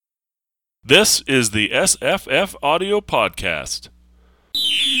This is the SFF Audio Podcast.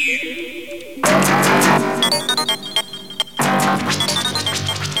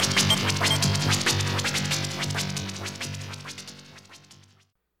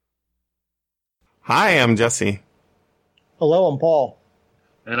 Hi, I'm Jesse. Hello, I'm Paul.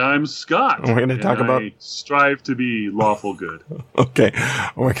 And I'm Scott. And we're going to talk about... I strive to be lawful good. Okay.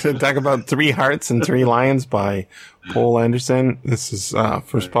 We're going to talk about Three Hearts and Three Lions by Poul Anderson. This is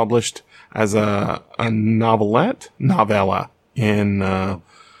first published as a novella in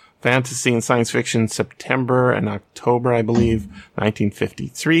fantasy and science fiction September and October, I believe,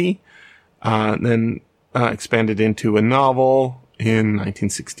 1953. Then expanded into a novel in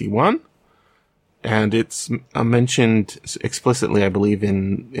 1961. And it's mentioned explicitly, I believe,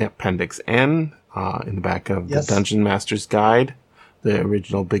 in Appendix N, in the back of the Dungeon Master's Guide, the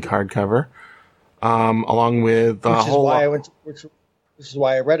original big hardcover, along with which is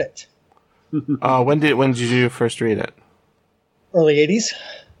why I read it. When did you first read it? Early 80s.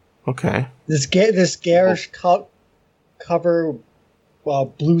 Okay. This garish cover,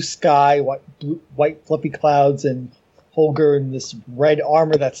 blue sky, white fluffy clouds, and Holger in this red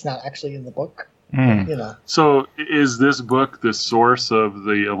armor that's not actually in the book. You know. So, is this book the source of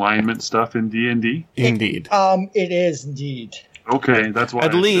the alignment stuff in D&D? Indeed. It is indeed. Okay, that's why.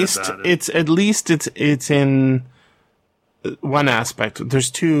 It's in one aspect. There's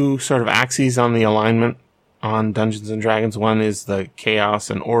two sort of axes on the alignment on Dungeons and Dragons. One is the chaos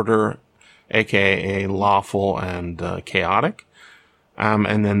and order, aka lawful and chaotic.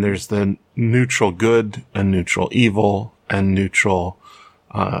 And then there's the neutral good and neutral evil and true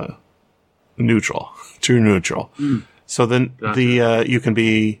neutral. So then gotcha. You can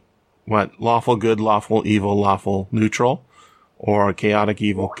be lawful good, lawful evil, lawful neutral, or chaotic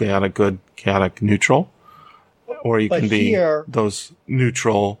evil, chaotic good, chaotic neutral, or you can be those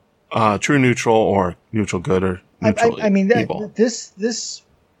neutral, true neutral, or neutral good, or neutral evil. This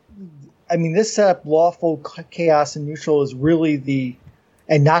setup, lawful, chaos, and neutral is really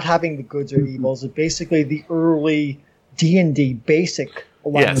and not having the goods or evils is basically the early D&D basic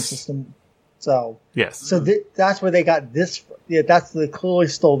alignment system. So that's where they got this from. Yeah, they clearly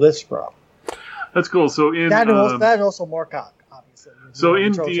stole this from. That's cool. So in that also Moorcock, obviously. So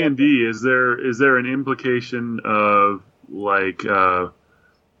in D&D, is there an implication of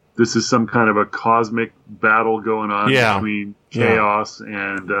this is some kind of a cosmic battle going on between chaos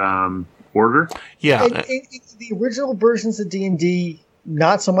and order? Yeah. In the original versions of D&D,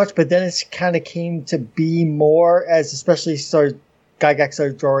 not so much, but then it kind of came to be more as especially Gygax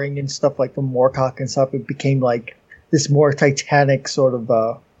started drawing and stuff like from Moorcock and stuff. It became like this more titanic sort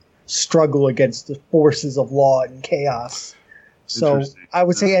of struggle against the forces of law and chaos. So I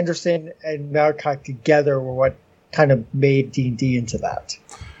would say Anderson and Moorcock together were what kind of made D&D into that.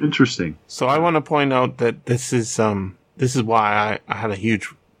 Interesting. So I want to point out that this is why I had a huge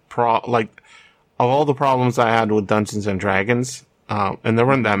of all the problems I had with Dungeons and Dragons, and there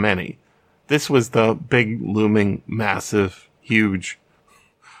weren't that many. This was the big, looming, massive, huge,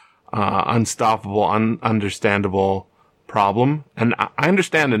 unstoppable, ununderstandable problem. And I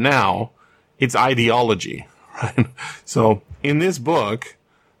understand it now. It's ideology, right? So in this book,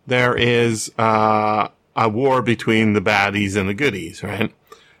 there is a war between the baddies and the goodies, right?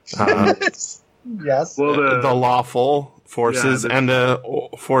 Yes. Well, the lawful forces and the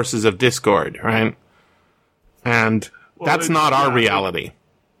forces of discord, right? And that's not our reality,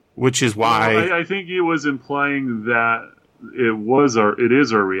 which is why... I think he was implying that it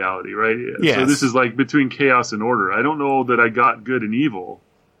is our reality, right? Yes. So this is like between chaos and order. I don't know that I got good and evil.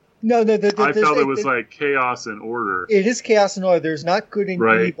 No. I felt it was like chaos and order. It is chaos and order. There's not good and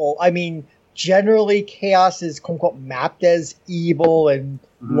evil. I mean, generally chaos is quote unquote mapped as evil and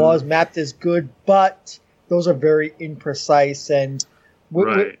law is mapped as good, but those are very imprecise. And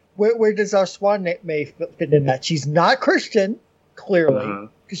where does our Swan May fit in that? She's not Christian, clearly,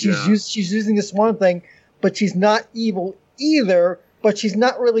 because she's using the Swan thing, but she's not evil either. But she's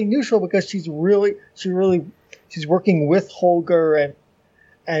not really neutral because she's working with Holger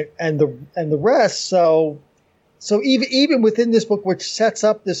and the rest. So even within this book, which sets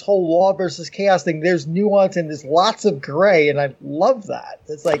up this whole law versus chaos thing, there's nuance and there's lots of gray, and I love that.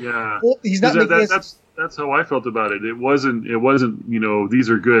 It's like he's not making That's how I felt about it. It wasn't, these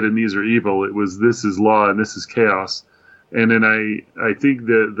are good and these are evil. It was, this is law and this is chaos. And then I think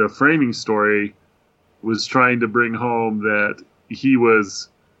the framing story was trying to bring home that he was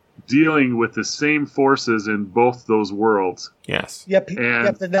dealing with the same forces in both those worlds. Yes. Yep.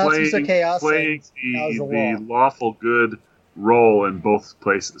 The Nazis are chaos. Playing the lawful good role in both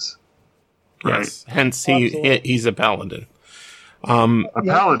places. Yes. Right? Hence, he's a paladin. A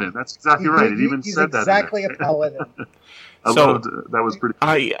paladin. That's exactly right. It even he's said that. Exactly a paladin. I loved that. Was pretty.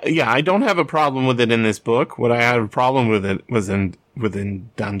 I don't have a problem with it in this book. What I had a problem with it was within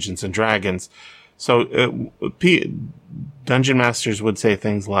Dungeons and Dragons. So dungeon masters would say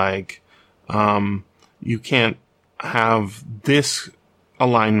things like, you can't have this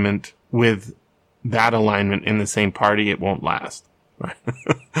alignment with that alignment in the same party. It won't last. Right.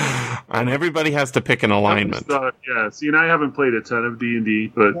 And everybody has to pick an alignment. Yeah. See, and I haven't played a ton of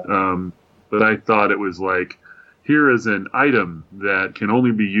D&D, but I thought it was like, here is an item that can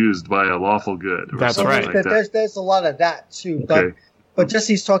only be used by a lawful good. That's right. Like there's a lot of that too. Okay. But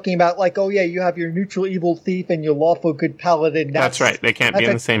Jesse's talking about like, oh yeah, you have your neutral evil thief and your lawful good paladin. That's right. They can't be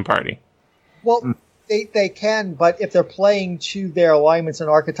in the same party. Well, they can, but if they're playing to their alignments and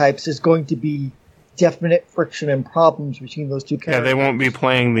archetypes, there's going to be definite friction and problems between those two characters. Yeah, they won't be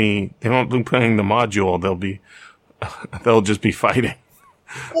playing the module. They'll just be fighting.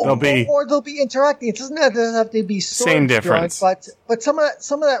 Or they'll be interacting. It doesn't have to be same difference. But some of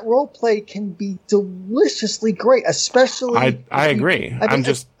that role play can be deliciously great, especially. I agree. I'm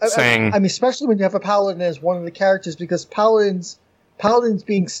just saying. I mean, especially when you have a paladin as one of the characters, because paladins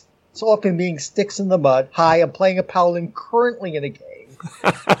being so often being sticks in the mud. Hi, I'm playing a paladin currently in a game.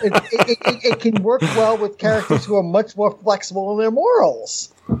 It can work well with characters who are much more flexible in their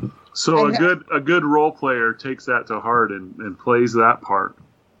morals. So a good role player takes that to heart and plays that part.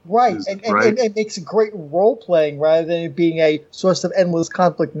 Right, and it makes a great role playing rather than it being a source of endless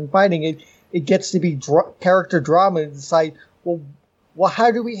conflict and fighting. It gets to be character drama and decide, well,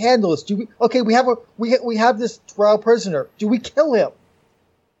 how do we handle this? We have this drow prisoner. Do we kill him?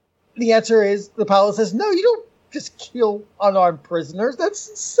 The answer is the paladin says, no, you don't just kill unarmed prisoners. That's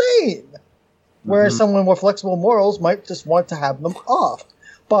insane. Whereas someone with flexible morals might just want to have them off.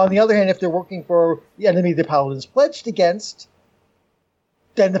 But on the other hand, if they're working for the enemy the paladin is pledged against,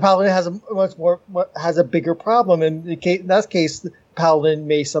 then the paladin has a bigger problem. In that case, the paladin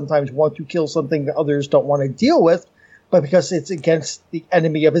may sometimes want to kill something that others don't want to deal with, but because it's against the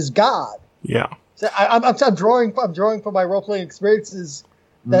enemy of his god. Yeah. So I'm drawing from my role playing experiences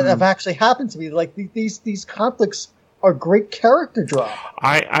that have actually happened to me. Like these conflicts are great character drama.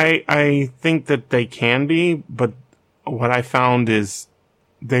 I think that they can be, but what I found is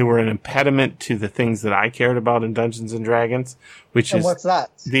they were an impediment to the things that I cared about in Dungeons and Dragons, which is what's that?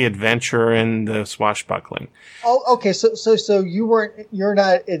 The adventure and the swashbuckling. Oh, okay. So you're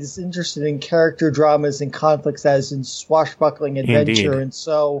not as interested in character dramas and conflicts as in swashbuckling adventure, Indeed. And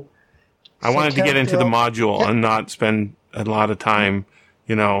so I wanted to get into the module and not spend a lot of time,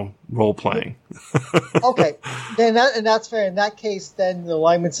 role playing. Okay, then that's fair. In that case, then the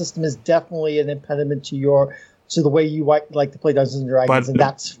alignment system is definitely an impediment to the way you like to play Dungeons and Dragons, and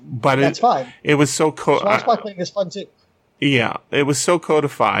that's fine. It was so swashbuckling is fun too. Yeah, it was so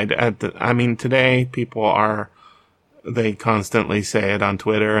codified. Today people they constantly say it on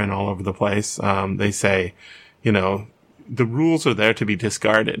Twitter and all over the place. They say, the rules are there to be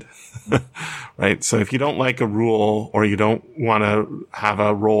discarded, right? So if you don't like a rule or you don't want to have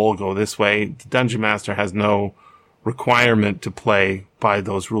a roll go this way, the Dungeon Master has no requirement to play by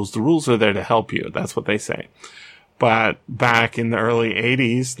those rules. The rules are there to help you. That's what they say. But back in the early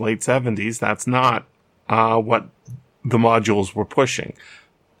 80s, late 70s, that's not what the modules were pushing.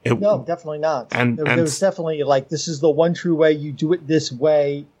 No, definitely not. And there was definitely like, this is the one true way, you do it this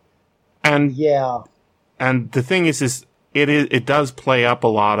way. And yeah. And the thing is it does play up a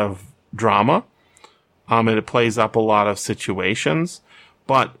lot of drama. And it plays up a lot of situations.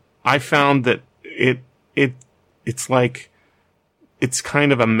 But I found that it's like, it's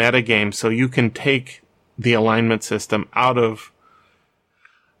kind of a meta game. So you can take the alignment system out of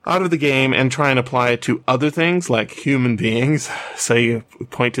the game and try and apply it to other things like human beings. So you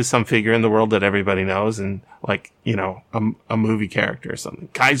point to some figure in the world that everybody knows and like, a movie character or something.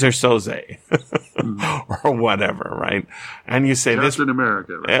 Kaiser Soze or whatever, right? And you say Captain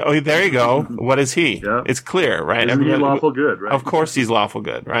America, right? Oh, there you go. What is he? Yeah. It's clear, right? Isn't he lawful good, right? Of course he's lawful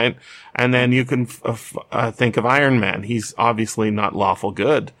good, right? And then you can think of Iron Man. He's obviously not lawful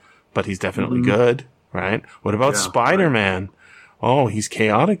good, but he's definitely good, right? What about Spider-Man? Right. Oh, he's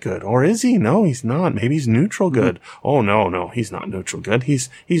chaotic good. Or is he? No, he's not. Maybe he's neutral good. Oh, no, he's not neutral good. He's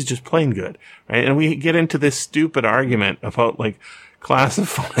just plain good. Right? And we get into this stupid argument about like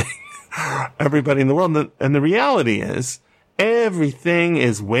classifying everybody in the world. And the reality is everything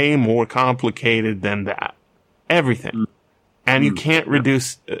is way more complicated than that. Everything. And you can't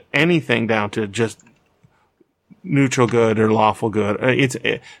reduce anything down to just neutral good or lawful good.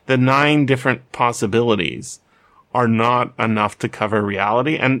 The 9 different possibilities are not enough to cover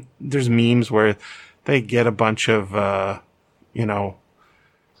reality. And there's memes where they get a bunch of,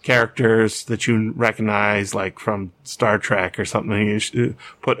 characters that you recognize, like from Star Trek or something. You should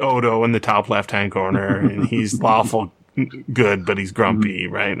put Odo in the top left-hand corner, and he's lawful good, but he's grumpy,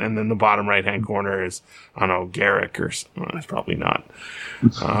 right? And then the bottom right-hand corner is, I don't know, Garrick it's probably not.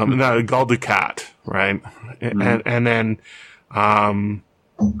 No, Gul Dukat, right? And then,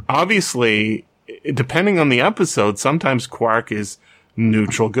 obviously, depending on the episode, sometimes Quark is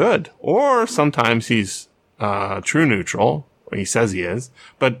neutral good, or sometimes he's true neutral. He says he is,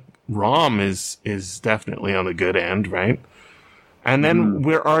 but Rom is definitely on the good end, right? And then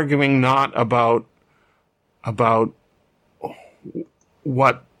we're arguing not about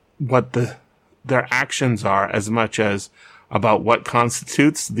what their actions are as much as about what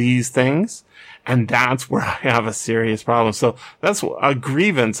constitutes these things. And that's where I have a serious problem. So that's a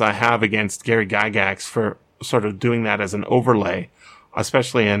grievance I have against Gary Gygax for sort of doing that as an overlay,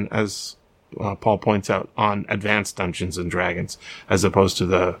 especially as Paul points out, on Advanced Dungeons and Dragons, as opposed to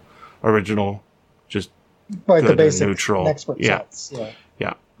the original, just right, good the basic and neutral. expert sets.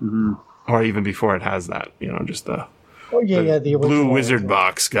 Yeah. Mm-hmm. Or even before it has that, just the the blue wizard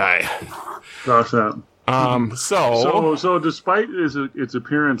box guy. Gosh, that. So despite its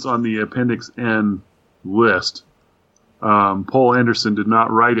appearance on the Appendix N list, Poul Anderson did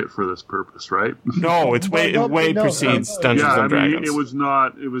not write it for this purpose, right? No, it precedes Dungeons and Dragons. It was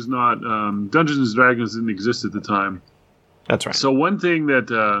not. Dungeons and Dragons didn't exist at the time. That's right. So one thing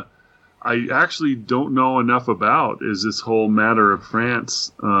that I actually don't know enough about is this whole matter of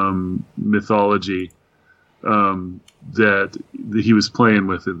France mythology that he was playing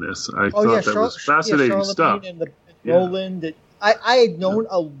with in this. I thought that was fascinating stuff. And Roland. I had known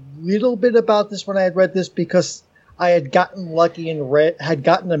a little bit about this when I had read this because I had gotten lucky and had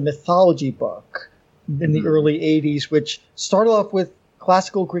gotten a mythology book in the early 80s, which started off with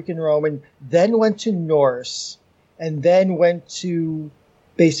classical Greek and Roman, then went to Norse, and then went to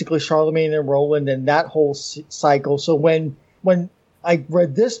basically Charlemagne and Roland and that whole cycle. So when I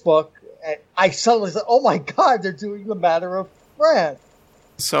read this book, I suddenly said, oh my God, they're doing the matter of France.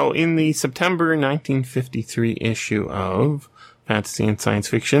 So in the September 1953 issue of Fantasy and Science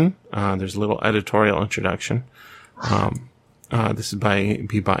Fiction, there's a little editorial introduction. This is by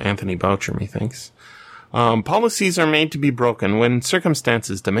Anthony Boucher, methinks. Policies are made to be broken when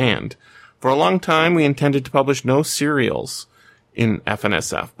circumstances demand. For a long time, we intended to publish no serials in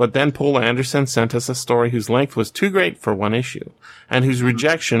FNSF, but then Poul Anderson sent us a story whose length was too great for one issue, and whose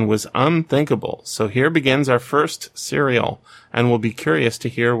rejection was unthinkable. So here begins our first serial, and we'll be curious to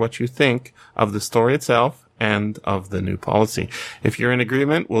hear what you think of the story itself and of the new policy. If you're in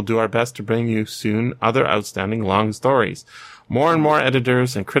agreement, we'll do our best to bring you soon other outstanding long stories. More and more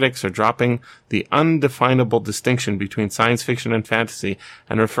editors and critics are dropping the undefinable distinction between science fiction and fantasy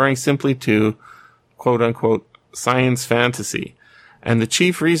and referring simply to, quote-unquote, science fantasy. And the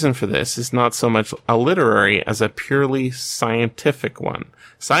chief reason for this is not so much a literary as a purely scientific one.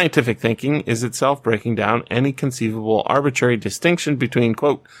 Scientific thinking is itself breaking down any conceivable arbitrary distinction between,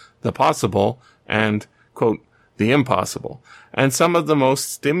 quote, the possible and, quote, the impossible. And some of the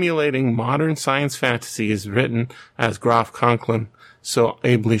most stimulating modern science fantasy is written, as Graf Conklin so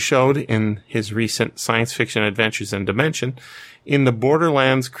ably showed in his recent Science Fiction Adventures in Dimension, in the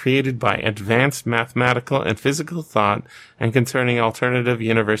borderlands created by advanced mathematical and physical thought and concerning alternative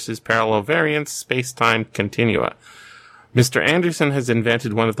universes, parallel variants, space-time continua. Mr. Anderson has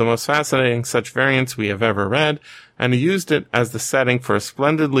invented one of the most fascinating such variants we have ever read, and used it as the setting for a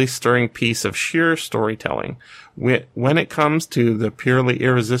splendidly stirring piece of sheer storytelling. When it comes to the purely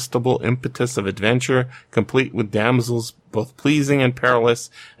irresistible impetus of adventure, complete with damsels both pleasing and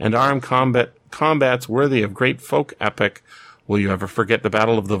perilous, and armed combats worthy of great folk epic, will you ever forget the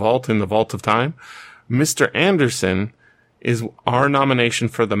Battle of the Vault in the Vault of Time? Mr. Anderson is our nomination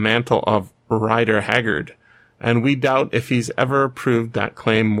for the mantle of Rider Haggard, and we doubt if he's ever proved that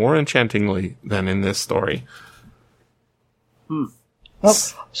claim more enchantingly than in this story.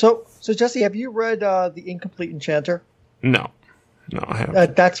 So Jesse, have you read The Incomplete Enchanter? No, I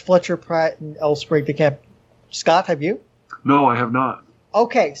haven't. That's Fletcher Pratt and L. Sprague de Camp. Scott, have you? No, I have not.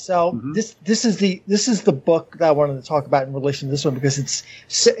 Okay, so this is the book that I wanted to talk about in relation to this one because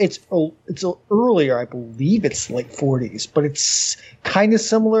it's earlier, I believe it's late 40s, but it's kind of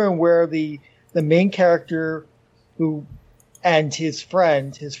similar in where the main character and his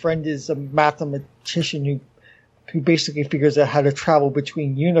friend is a mathematician who basically figures out how to travel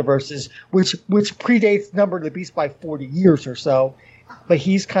between universes, which predates Number of the Beast by 40 years or so, but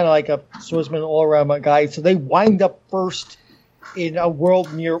he's kind of like a swordsman all-around guy, so they wind up first in a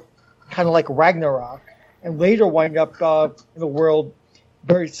world near kind of like Ragnarok, and later wind up in a world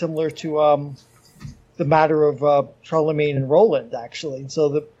very similar to the matter of Charlemagne and Roland, actually.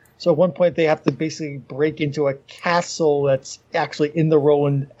 So at one point they have to basically break into a castle that's actually in the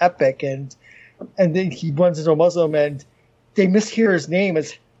Roland epic, and then he runs into a Muslim, and they mishear his name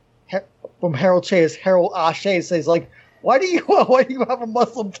as from Harold Shea as Harold Ashe. So he's like, why do you have a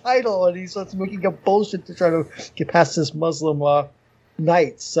Muslim title? And he starts making up bullshit to try to get past this Muslim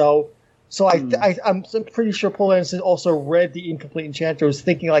knight. So I'm pretty sure Poul Anderson also read The Incomplete Enchanter, was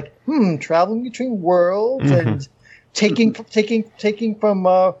thinking like, traveling between worlds and taking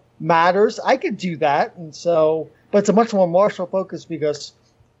from matters. I could do that. And so, but it's a much more martial focus because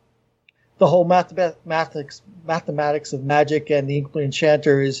the whole mathematics of magic and The Incomplete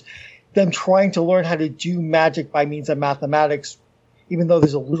Enchanter is them trying to learn how to do magic by means of mathematics, even though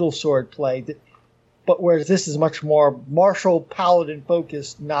there's a little sword play. But whereas this is much more martial paladin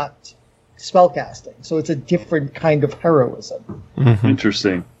focused, not spellcasting. So it's a different kind of heroism. Mm-hmm.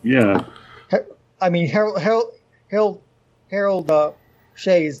 Interesting. Yeah. I mean, Harold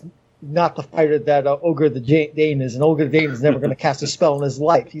Shea is not the fighter that Ogre the Dane is, and Ogre the Dane is never going to cast a spell in his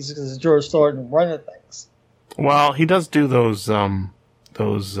life. He's just going to draw a sword and run at things. Well, he does do those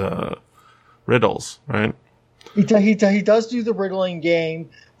riddles, right? He does do the riddling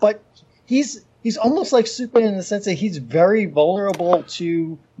game, but he's almost like Superman in the sense that he's very vulnerable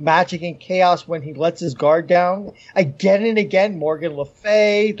to magic and chaos when he lets his guard down. Again and again, Morgan Le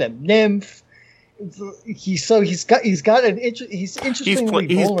Fay, the nymph. He's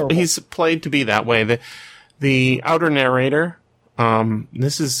interestingly vulnerable. He's played to be that way. The outer narrator.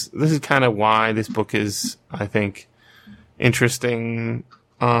 This is kind of why this book is, I think, interesting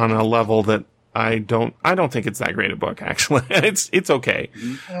on a level that I don't think it's that great a book, actually. It's okay.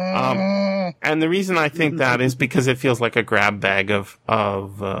 And the reason I think that is because it feels like a grab bag of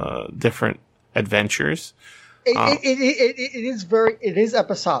different adventures. It is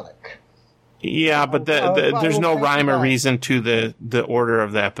episodic. Yeah, but there's no rhyme or reason to the order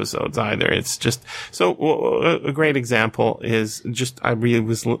of the episodes either. It's just, so a great example is I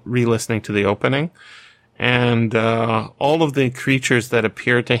was re-listening to the opening, and all of the creatures that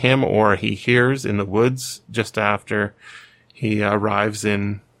appear to him or he hears in the woods just after he arrives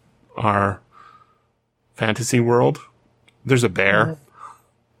in our fantasy world. There's a bear.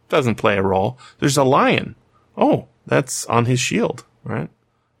 Doesn't play a role. There's a lion. Oh, that's on his shield, right?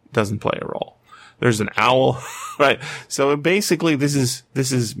 Doesn't play a role. There's an owl, right? So basically this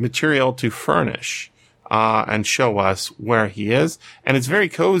is material to furnish, and show us where he is. And it's very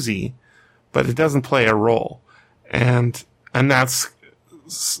cozy, but it doesn't play a role. And that's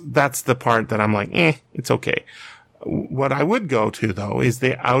the part that I'm like, it's okay. What I would go to though is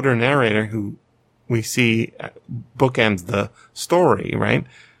the outer narrator who we see bookends the story, right?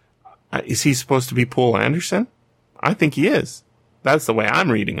 Is he supposed to be Poul Anderson? I think he is. That's the way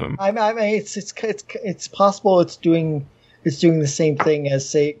I'm reading him. I mean, it's possible it's doing the same thing as,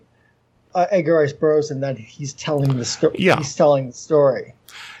 say, Edgar Rice Burroughs, in that he's telling the story. Yeah. He's telling the story.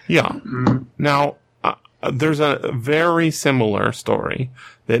 Yeah. Mm-hmm. Now, there's a very similar story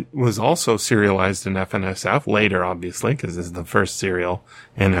that was also serialized in FNSF later, obviously, because this is the first serial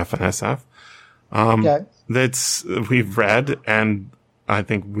in FNSF. That's we've read, and I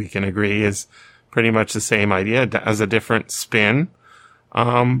think we can agree is pretty much the same idea as a different spin.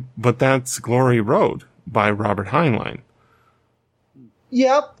 But that's Glory Road by Robert Heinlein.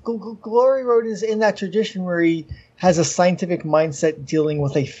 Yep. Glory Road is in that tradition where he has a scientific mindset dealing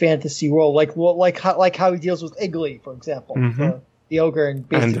with a fantasy world, like how he deals with Iggly, for example, the ogre, and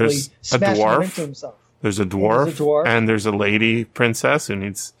basically smashing him into himself. There's a dwarf, and there's a lady princess who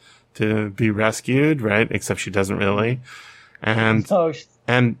needs to be rescued, right? Except she doesn't really. And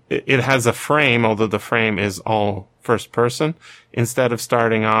it has a frame, although the frame is all first person. Instead of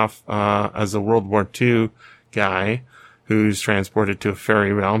starting off as a World War II guy who's transported to a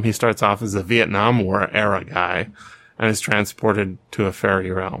fairy realm, he starts off as a Vietnam War era guy and is transported to a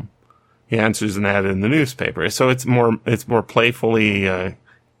fairy realm. He answers an ad in the newspaper. So it's more playfully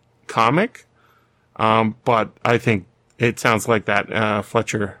comic. But I think it sounds like that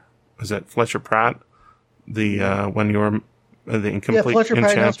Fletcher Pratt? When you were the Incomplete Fletcher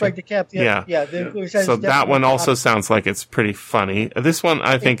Pratt and Enchanter. the Cap. Yeah. So that one also sounds like it's pretty funny. This one,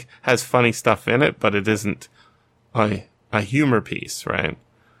 I think, has funny stuff in it, but it isn't a humor piece, right?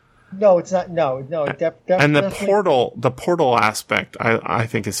 No, it's not. No. And the portal aspect, I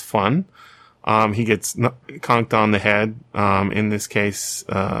think, is fun. He gets conked on the head. In this case,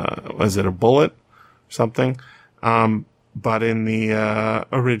 was it a bullet or something? But in the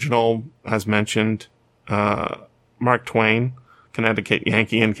original, as mentioned, Mark Twain, Connecticut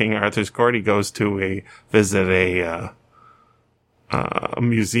Yankee in King Arthur's Court, he goes to visit a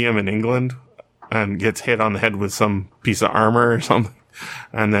museum in England, and gets hit on the head with some piece of armor or something,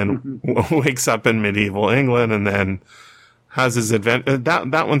 and then wakes up in medieval England, and then has his adventure.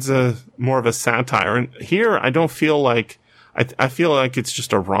 That one's more of a satire. And here, I don't feel like I feel like it's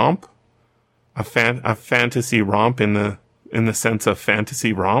just a romp, a fantasy romp in the sense of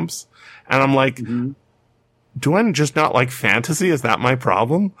fantasy romps. And I'm like, do I just not like fantasy? Is that my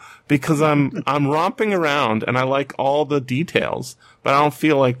problem? Because I'm romping around and I like all the details, but I don't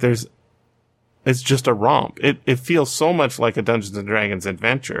feel like it's just a romp. It feels so much like a Dungeons and Dragons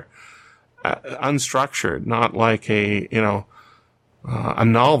adventure, unstructured, not like a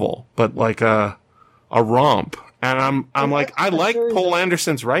novel, but like a romp. And I'm like, I like Poul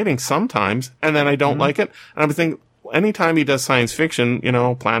Anderson's writing sometimes, and then I don't like it. And I'm thinking, anytime he does science fiction,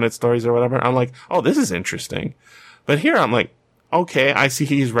 Planet Stories or whatever, I'm like, oh, this is interesting. But here I'm like, okay, I see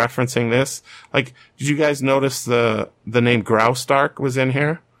he's referencing this. Like, did you guys notice the name Graustark was in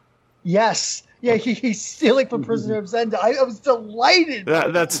here? Yes. Yeah, he's stealing from Prisoner of Zenda. I was delighted.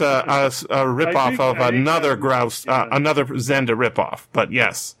 That's a ripoff of another another Zenda ripoff. But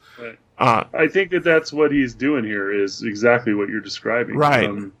yes. Right. I think that's what he's doing here is exactly what you're describing. Right.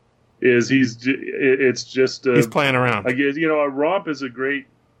 It's just he's playing around. I guess a romp is a great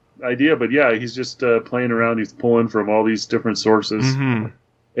idea, but yeah, he's just playing around. He's pulling from all these different sources, and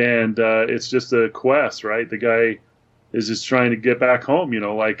it's just a quest, right? The guy is just trying to get back home,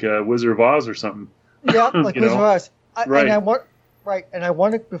 like Wizard of Oz or something. Yeah, like Wizard of Oz. Right. And I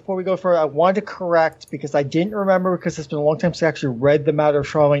wanted, before we go further, I wanted to correct, because I didn't remember, because it's been a long time since I actually read The Matter of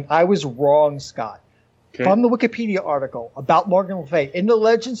Charlemagne. I was wrong, Scott. Okay. From the Wikipedia article about Morgan Le Fay, in the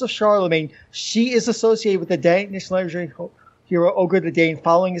Legends of Charlemagne, she is associated with the Danish legendary hero Ogre the Dane.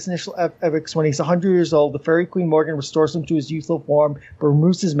 Following his initial epics, when he's 100 years old, the fairy queen Morgan restores him to his youthful form, but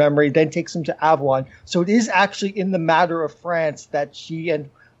removes his memory, then takes him to Avalon. So it is actually in The Matter of France that she and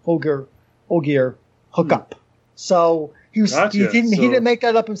Ogier hook up. So he didn't make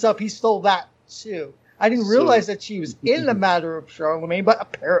that up himself. He stole that too. I didn't realize that she was in The Matter of Charlemagne, but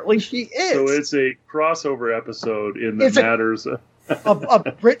apparently she is. So it's a crossover episode in the matters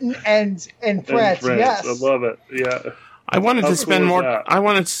of Britain and France. Yes, I love it. Yeah, I wanted to spend more. I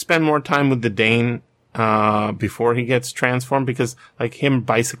wanted to spend more time with the Dane before he gets transformed, because like him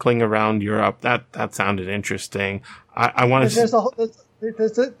bicycling around Europe, that sounded interesting. I wanted.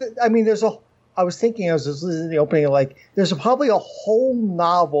 I was thinking, I was just listening to the opening, like, there's probably a whole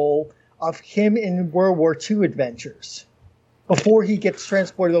novel of him in World War II adventures before he gets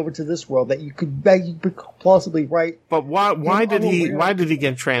transported over to this world that you could plausibly write. But why did he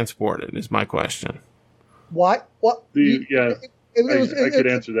get transported is my question. Why? What? I could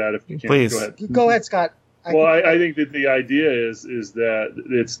answer that if you can. Please. Go ahead, Scott. I think that the idea is that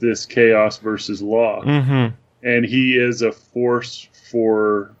it's this chaos versus law. Mm-hmm. And he is a force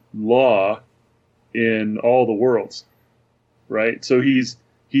for law in all the worlds, right? So he's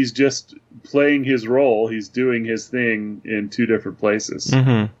just playing his role. He's doing his thing in two different places.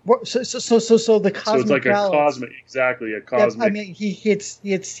 Mm-hmm. So the cosmic. So it's like a cosmic. Yeah, I mean, he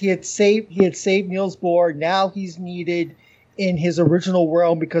had saved Niels Bohr. Now he's needed in his original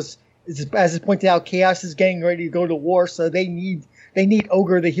realm because, as is pointed out, Chaos is getting ready to go to war. So they need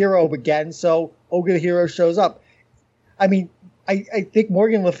Ogre the hero again. So Ogre the hero shows up. I mean, I think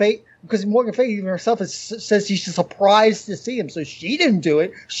Morgan Le Fay, because Morgan Le Fay even herself says she's surprised to see him. So she didn't do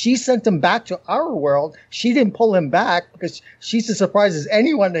it. She sent him back to our world. She didn't pull him back because she's as surprised as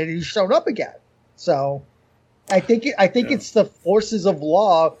anyone that he's shown up again. So I think it's the forces of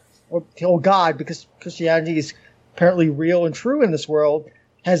law or God, because Christianity is apparently real and true in this world.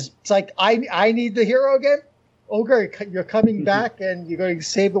 It's like, I need the hero again. Ogre, you're coming back and you're going to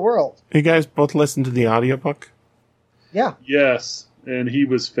save the world. You guys both listen to the audiobook? Yeah. Yes, and he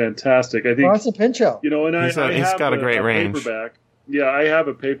was fantastic. I think Bronson Pinchot. And he's got a great range. Paperback. Yeah, I have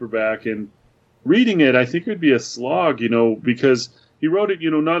a paperback, and reading it, I think it would be a slog, because he wrote it,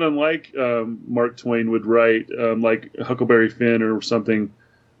 not unlike Mark Twain would write, like Huckleberry Finn or something,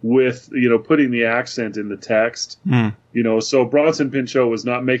 with putting the accent in the text. So Bronson Pinchot was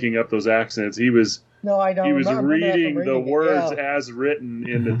not making up those accents. He was. No, I know. He was reading the words as written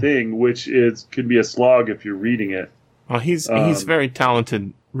in the thing, which could be a slog if you're reading it. Well, he's a very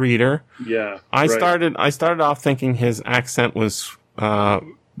talented reader. Yeah, I started off thinking his accent was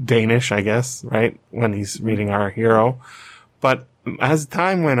Danish, I guess, right, when he's reading our hero. But as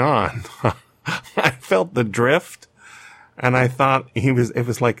time went on, I felt the drift, and I thought it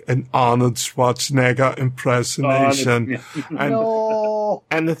was like an Arnold Schwarzenegger impersonation.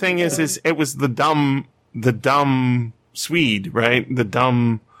 And the thing is it was the dumb Swede, right? The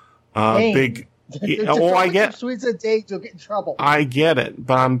dumb big I get Swedes a day, you'll get in trouble. I get it,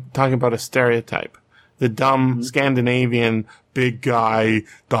 but I'm talking about a stereotype. The dumb Scandinavian big guy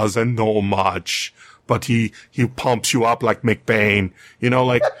doesn't know much, but he pumps you up like McBain. You know,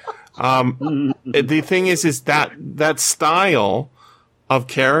 like, the thing is that style of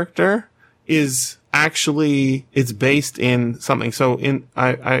character is actually, it's based in something. So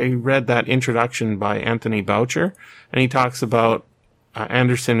I read that introduction by Anthony Boucher, and he talks about,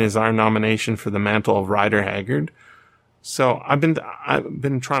 Anderson is our nomination for the mantle of Rider Haggard. So I've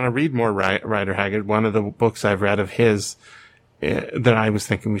been trying to read more Rider Haggard. One of the books I've read of his that I was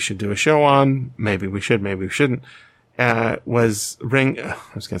thinking we should do a show on, maybe we should, maybe we shouldn't, was Ring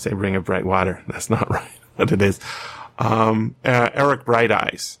of Bright Water. That's not right, but it is. Eric Bright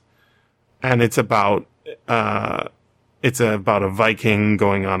Eyes. And it's about a Viking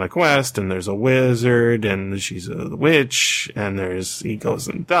going on a quest, and there's a wizard, and she's a witch, and he goes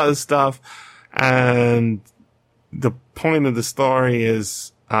and does stuff. And the point of the story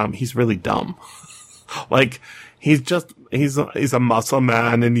is, he's really dumb. Like, he's a muscle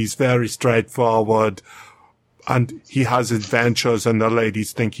man, and he's very straightforward, and he has adventures, and the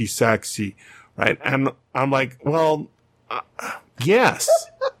ladies think he's sexy, right? And I'm like, well, yes.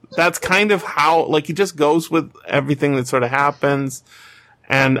 That's kind of how, like, he just goes with everything that sort of happens.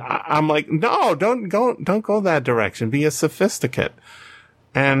 And I'm like, no, don't go that direction. Be a sophisticate.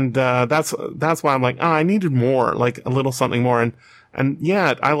 And, that's why I'm like, I needed more, like a little something more. And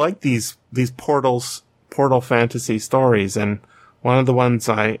yeah, I like these portal fantasy stories. And one of the ones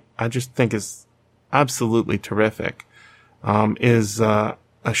I just think is absolutely terrific, is, a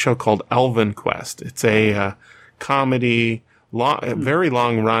show called Elven Quest. It's a, comedy, very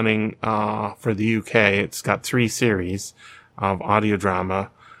long running, for the UK. It's got 3 series of audio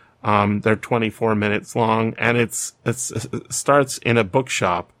drama. They're 24 minutes long, and it starts in a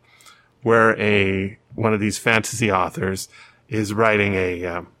bookshop where one of these fantasy authors is writing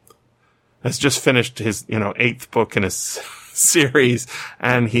has just finished his, 8th book in a series,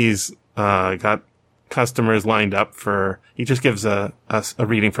 and he's, got customers lined up he just gives a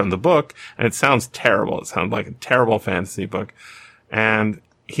reading from the book, and it sounds terrible. It sounds like a terrible fantasy book. And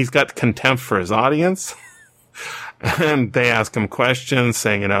he's got contempt for his audience. And they ask him questions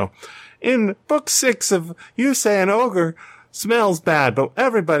saying, in book 6 you say an ogre smells bad, but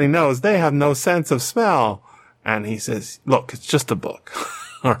everybody knows they have no sense of smell. And he says, look, it's just a book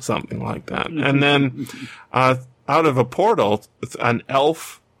or something like that. And then, out of a portal, an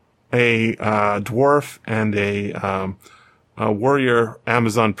elf, a dwarf, and a warrior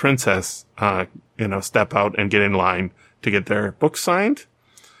Amazon princess, step out and get in line to get their book signed.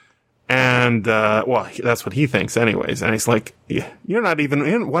 And, that's what he thinks anyways. And he's like, you're not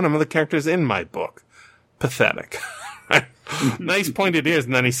even one of the characters in my book. Pathetic. Nice pointed ears.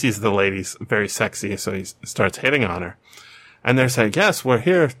 And then he sees the lady's very sexy, so he starts hitting on her. And they're saying, yes, we're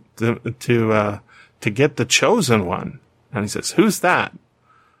here to get the chosen one. And he says, who's that?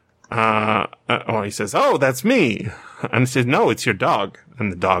 He says, oh, that's me. And he says, no, it's your dog.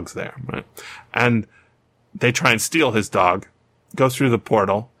 And the dog's there, right? And they try and steal his dog, go through the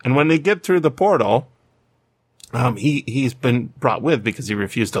portal. And when they get through the portal, he's been brought with because he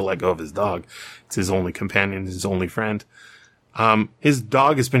refused to let go of his dog. It's his only companion, his only friend. His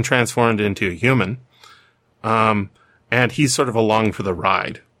dog has been transformed into a human. And he's sort of along for the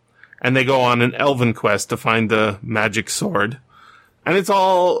ride. And they go on an elven quest to find the magic sword. And it's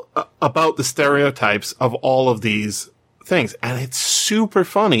all about the stereotypes of all of these things. And it's super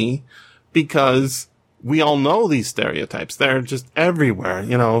funny because we all know these stereotypes. They're just everywhere.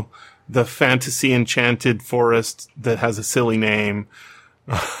 The fantasy enchanted forest that has a silly name.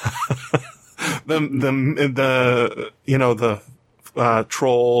 the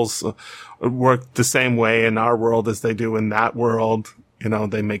trolls work the same way in our world as they do in that world.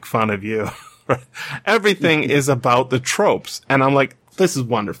 They make fun of you. Everything is about the tropes. And I'm like, this is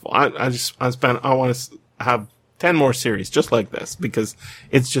wonderful. I want to have 10 more series just like this because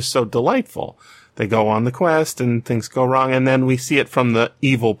it's just so delightful. They go on the quest and things go wrong. And then we see it from the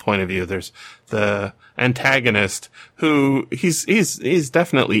evil point of view. There's the antagonist who he's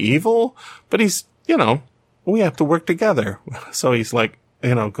definitely evil, but he's, we have to work together. So he's like,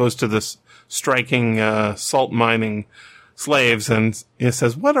 goes to this striking, salt mining slaves and he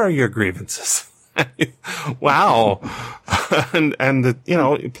says, what are your grievances? Wow. and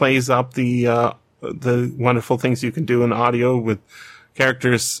it plays up the wonderful things you can do in audio with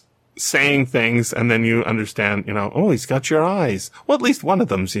characters saying things, and then you understand, he's got your eyes. Well, at least one of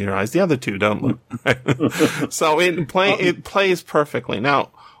them's your eyes. The other two don't look. So it plays perfectly. Now,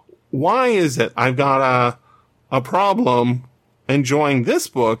 why is it I've got a problem enjoying this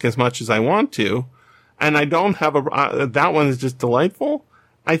book as much as I want to, and I don't have that one is just delightful.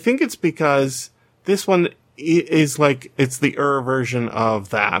 I think it's because this one is like, it's the version of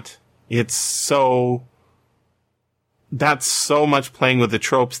that. That's so much playing with the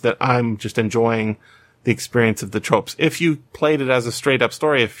tropes that I'm just enjoying the experience of the tropes. If you played it as a straight up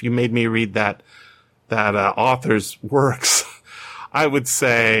story, if you made me read that author's works, I would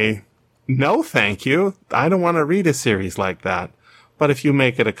say, no, thank you. I don't want to read a series like that. But if you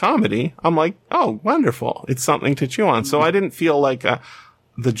make it a comedy, I'm like, oh, wonderful. It's something to chew on. So I didn't feel like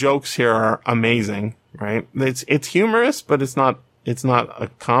the jokes here are amazing, right? It's humorous, but it's not a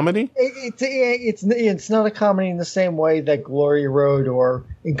comedy. It's not a comedy in the same way that Glory Road or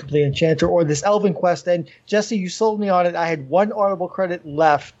Incomplete Enchanter or this Elven Quest. And Jesse, you sold me on it. I had one Audible credit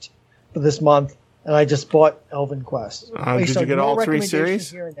left for this month, and I just bought Elven Quest. Did you get all 3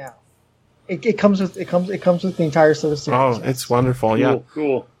 series? Here and now. It comes with the entire set of series. Oh, yes. It's wonderful. Yeah,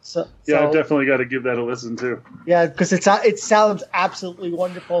 cool. So I've definitely got to give that a listen too. Yeah, because it sounds absolutely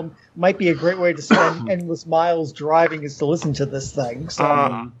wonderful. Might be a great way to spend endless miles driving is to listen to this thing.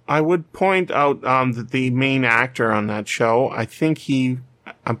 So. I would point out that the main actor on that show, I'm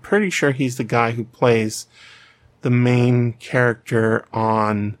pretty sure he's the guy who plays the main character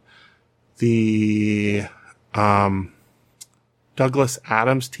on the Douglas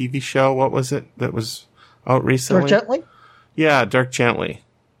Adams TV show. What was it that was out recently? Dirk Gently? Yeah, Dirk Gently.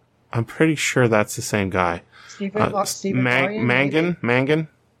 I'm pretty sure that's the same guy. Stephen Mangan?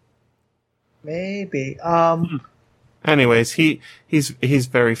 Maybe. Anyways, he's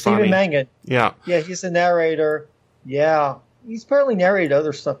very funny. Stephen Mangan. Yeah. Yeah, he's a narrator. Yeah. He's apparently narrated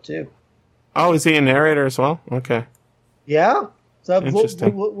other stuff too. Oh, is he a narrator as well? Okay. Yeah. So I'm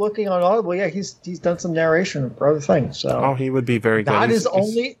Interesting. looking on Audible. Yeah, he's done some narration for other things. So he would be very good. Not his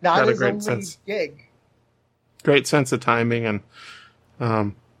only gig. Great sense of timing,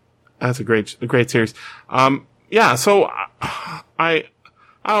 and that's a great series. Yeah. So I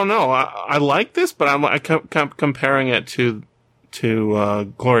don't know. I like this, but I'm comparing it to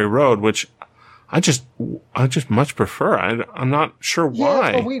Glory Road, which I just much prefer. I'm not sure why.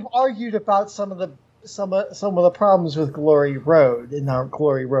 Yeah, but we've argued about some of the problems with Glory Road in our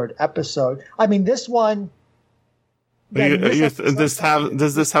Glory Road episode. I mean, this one.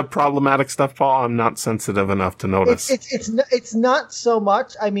 Does this have problematic stuff, Paul? I'm not sensitive enough to notice. It's not so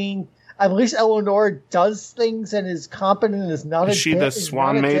much. I mean, at least Eleanor does things and is competent and is not. Is she the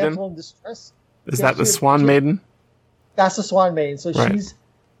Swan Maiden? Is that the Swan Maiden? That's the Swan Maiden. So right. She's.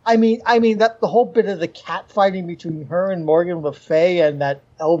 I mean that the whole bit of the cat fighting between her and Morgan Le Fay and that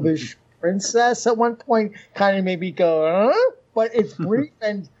elvish princess at one point kind of made me go, but it's brief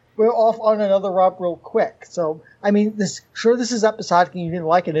and we're off on another romp real quick. So, I mean, this is episodic and you didn't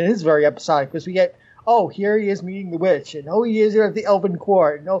like it. It is very episodic because we get, here he is meeting the witch, and he is here at the Elven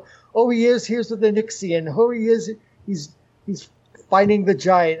Court, and he is here's with the Nixie, and he is, he's fighting the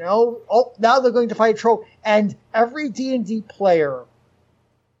giant, and now they're going to fight a troll. And every D&D player,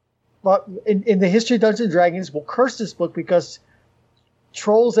 but in the history of Dungeons & Dragons will curse this book because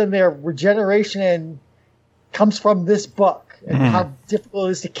trolls and their regeneration comes from this book, and how difficult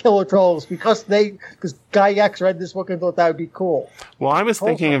it is to kill trolls because Guy X read this book and thought that would be cool. Well, I was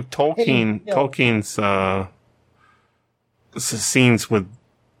thinking of Tolkien's scenes with.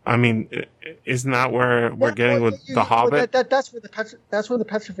 I mean, isn't that where we're getting with the Hobbit? That's where the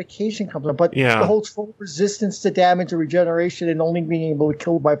petrification comes from. But yeah. The whole troll resistance to damage and regeneration and only being able to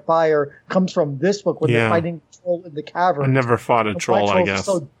kill by fire comes from this book when they're fighting the troll in the cavern. I never fought a troll, I guess.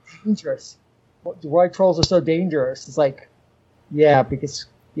 So dangerous. Why trolls are so dangerous? It's like, because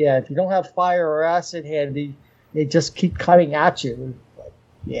if you don't have fire or acid handy, they just keep cutting at you.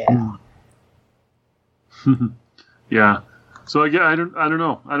 Yeah. Yeah. So again, I don't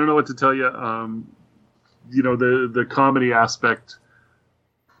know. I don't know what to tell you. The comedy aspect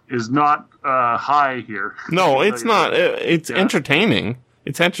is not high here. No, it's not. It's entertaining.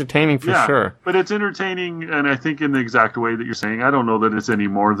 It's entertaining for sure. But it's entertaining, and I think in the exact way that you're saying. I don't know that it's any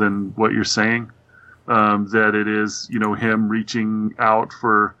more than what you're saying. That it is, him reaching out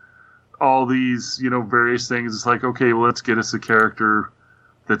for all these, various things. It's like, okay, well, let's get us a character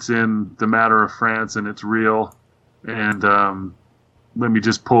that's in the Matter of France and it's real. And let me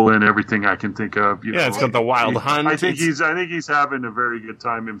just pull in everything I can think of. It's got the Wild Hunt. I think he's having a very good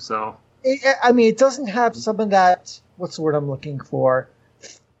time himself. I mean, it doesn't have some of that. What's the word I'm looking for?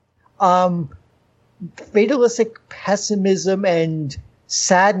 Fatalistic pessimism and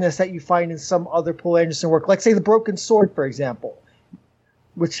sadness that you find in some other Poul Anderson work, like say The Broken Sword, for example,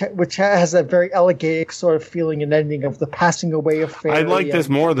 which has a very elegiac sort of feeling and ending of the passing away of fairy. I like this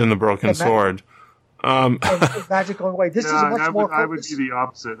more than The Broken Sword. and magic going away. This is much more. I would be the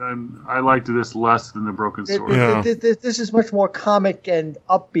opposite. I liked this less than the Broken Sword. This is much more comic and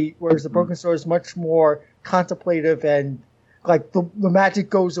upbeat, whereas the Broken Sword is much more contemplative and like the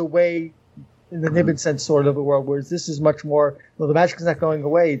magic goes away in the Niven sense sort of a world, whereas this is much more. Well, the magic is not going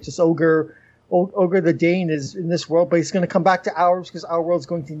away. It's just Ogre the Dane is in this world, but he's going to come back to ours because our world's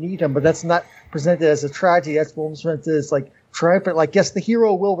going to need him. But that's not presented as a tragedy. That's presented as like triumphant, like yes, the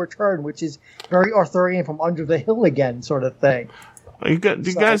hero will return, which is very Arthurian from under the hill again sort of thing. Do you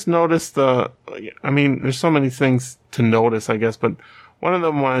guys notice there's so many things to notice, I guess, but one of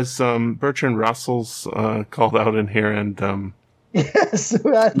them was Bertrand Russell's called out in here, and yes,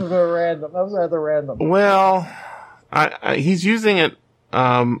 that was rather random. Well, he's using it.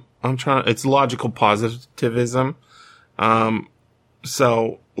 It's logical positivism.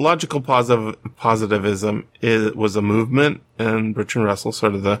 So logical positivism was a movement, and Bertrand Russell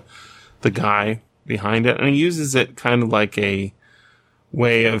sort of the guy behind it, and he uses it kind of like a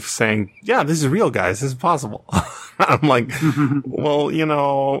way of saying, yeah, this is real, guys. This is possible. I'm like, well,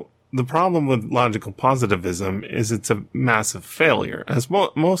 the problem with logical positivism is it's a massive failure, as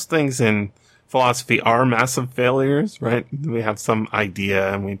most things in philosophy are massive failures, right? We have some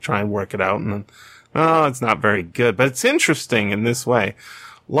idea and we try and work it out, and then, it's not very good, but it's interesting in this way.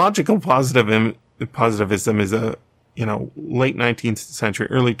 Logical positivism is a, late 19th century,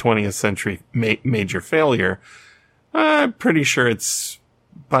 early 20th century major failure. I'm pretty sure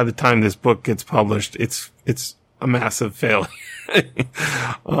by the time this book gets published, it's a massive failure.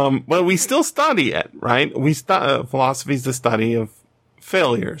 But we still study it, right? Philosophy is the study of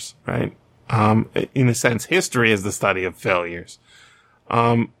failures, right? In a sense, history is the study of failures.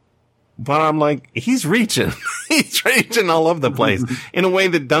 But I'm like, he's reaching. He's reaching all over the place in a way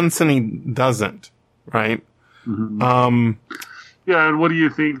that Dunsany doesn't, right? Mm-hmm. Yeah, and what do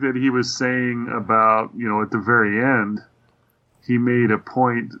you think that he was saying about, at the very end, he made a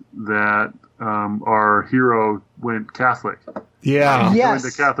point that our hero went Catholic. Yeah. Yes.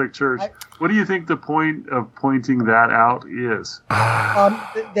 Joined the Catholic Church. What do you think the point of pointing that out is?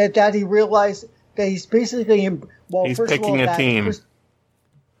 That he realized that he's basically he's picking a team.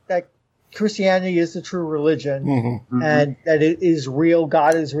 That Christianity is the true religion, and that it is real.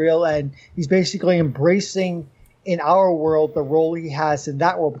 God is real, and he's basically embracing in our world the role he has in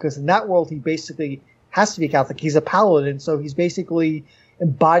that world, because in that world he basically has to be Catholic. He's a paladin, so he's basically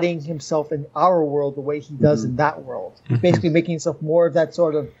embodying himself in our world the way he does in that world. He's basically making himself more of that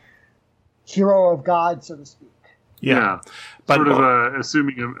sort of hero of God, so to speak. Yeah. But, sort of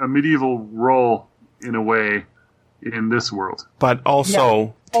assuming a medieval role in a way in this world. But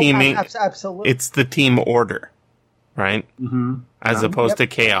also teaming. Absolutely. It's the team order, right? Mm-hmm. As opposed to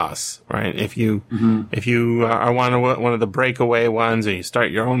chaos, right? If you are one of the breakaway ones, or you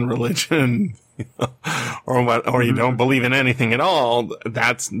start your own religion, or you don't believe in anything at all,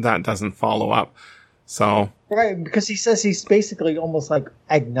 that doesn't follow up. So right, because he says he's basically almost like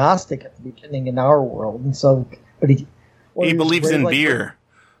agnostic at the beginning in our world, and so but he believes in beer.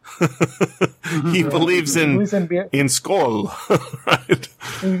 He believes in Skoll, right?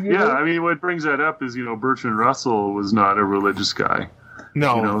 Yeah, I mean, what brings that up is Bertrand Russell was not a religious guy.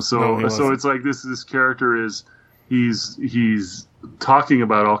 No, so it's like this character is he's talking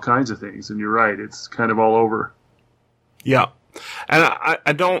about all kinds of things, and you're right, it's kind of all over. Yeah, and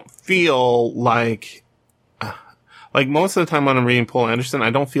I don't feel like most of the time when I'm reading Poul Anderson,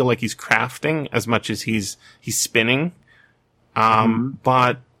 I don't feel like he's crafting as much as he's spinning.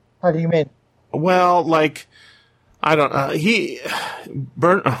 But how do you mean? Well, I don't. I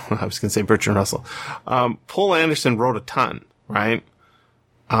was going to say Bertrand Russell. Poul Anderson wrote a ton, right?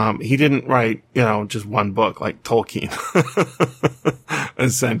 He didn't write, just one book like Tolkien,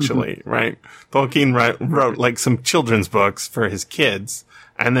 essentially, right? Tolkien wrote like some children's books for his kids,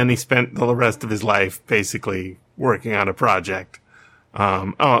 and then he spent the rest of his life basically working on a project.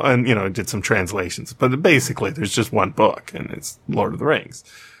 Did some translations, but basically there's just one book, and it's Lord of the Rings.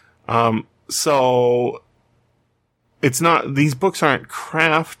 So it's not, these books aren't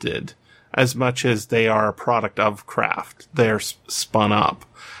crafted as much as they are a product of craft. They're spun up.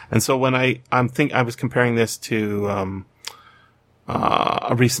 And so when I was comparing this to,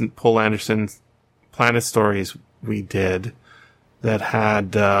 a recent Poul Anderson Planet Stories we did that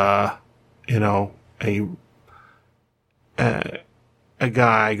had, a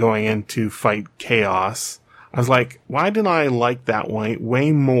guy going in to fight chaos. I was like, why did I like that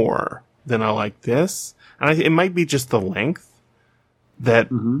way more than I like this? And it might be just the length that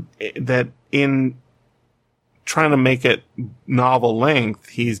in trying to make it novel length,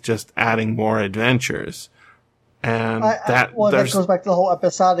 he's just adding more adventures. And that goes back to the whole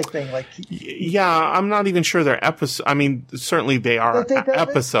episodic thing. Like, I'm not even sure they're episodes. I mean, certainly they are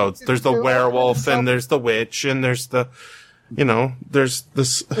episodes. There's the werewolf, and there's the witch, and there's the, there's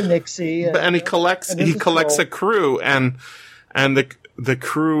this the Nixie, and he collects a crew, and the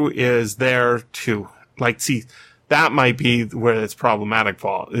crew is there to see. That might be where it's problematic,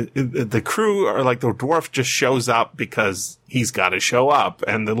 Paul. The crew are like, the dwarf just shows up because he's got to show up.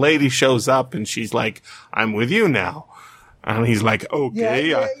 And the lady shows up and she's like, I'm with you now. And he's like,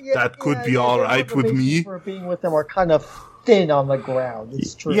 okay, that could be all right with me. For being with them are kind of thin on the ground.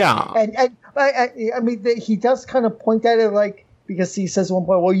 It's true. Yeah. And I mean, he does kind of point at it, like, because he says at one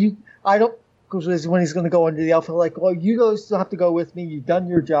point, because when he's going to go into the alpha, like, well, you guys still have to go with me. You've done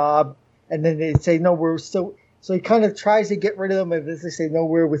your job. And then they say, no, we're still. So he kind of tries to get rid of them, and they say, "No,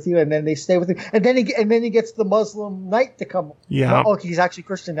 we're with you," and then they stay with him. And then he gets the Muslim knight to come. Yeah. Oh, he's actually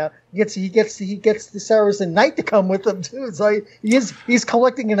Christian now. He gets the Saracen knight to come with him too. So he's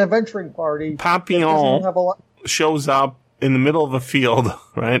collecting an adventuring party. Papillon shows up in the middle of a field,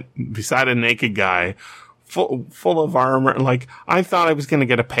 right, beside a naked guy, full of armor. Like, I thought I was going to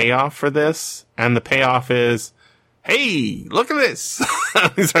get a payoff for this, and the payoff is, hey, look at this.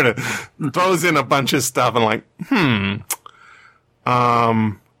 He sort of throws in a bunch of stuff and like,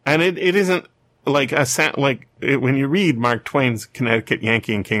 and it isn't like when you read Mark Twain's Connecticut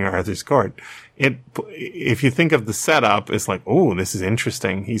Yankee and King Arthur's Court, if you think of the setup, it's like, oh, this is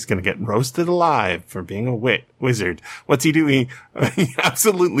interesting. He's going to get roasted alive for being a wizard. What's he doing? He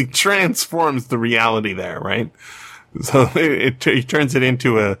absolutely transforms the reality there, right? So he turns it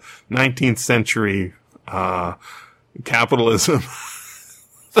into a 19th century, capitalism.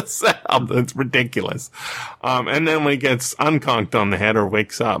 The setup, that's ridiculous. And then when he gets unconked on the head or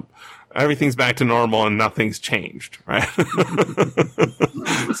wakes up, everything's back to normal and nothing's changed, right?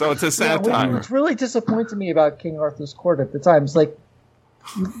 So it's a satire. What's really disappointing me about King Arthur's Court at the time is like,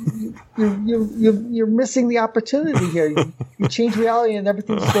 you're missing the opportunity here. You change reality and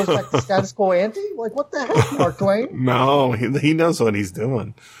everything just goes back to status quo ante. Like, what the heck, Mark Twain? No, he knows what he's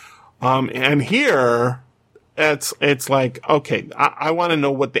doing. And here, it's like, okay, I want to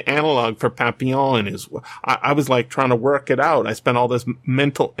know what the analog for Papillon is. I was like trying to work it out. I spent all this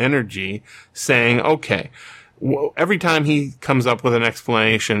mental energy saying, okay, every time he comes up with an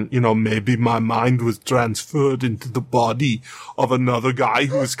explanation, maybe my mind was transferred into the body of another guy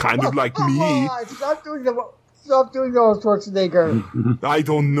who was kind of like me. Stop doing those, Schwarzenegger. I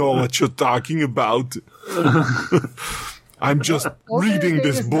don't know what you're talking about. I'm just reading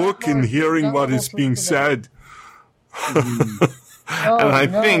this book and hearing what is being said. And I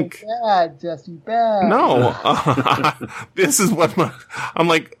think, bad, Jesse, bad. No, this is what I'm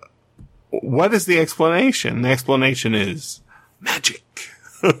like. What is the explanation? The explanation is magic.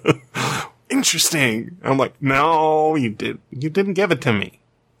 Interesting. I'm like, no, you didn't give it to me.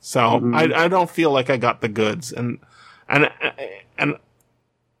 So I don't feel like I got the goods, and I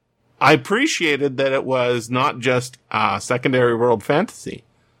appreciated that it was not just secondary world fantasy.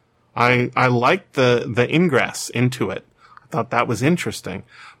 I liked the ingress into it. I thought that was interesting,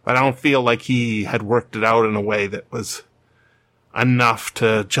 but I don't feel like he had worked it out in a way that was enough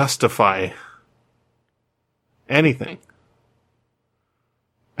to justify anything.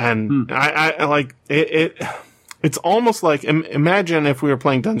 And I like it. It's almost like, imagine if we were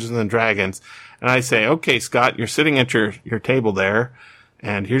playing Dungeons and Dragons and I say, okay, Scott, you're sitting at your table there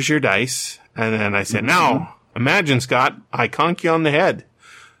and here's your dice. And then I say, now imagine, Scott, I conk you on the head.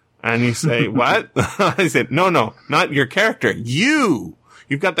 And you say, what? I said, no, not your character. You've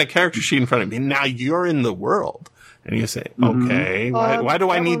got that character sheet in front of you. Now you're in the world. And you say, okay, why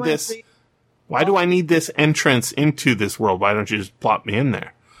do I need this? Why do I need this entrance into this world? Why don't you just plop me in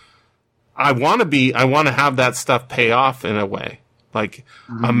there? I want to have that stuff pay off in a way, like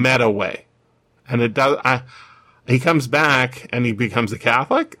a meta way. And it does, he comes back and he becomes a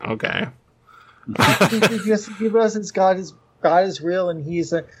Catholic. Okay. He realizes God is real and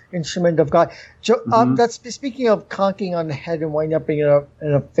he's an instrument of God. That's speaking of conking on the head and winding up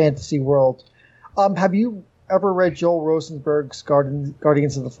in a fantasy world. Have you ever read Joel Rosenberg's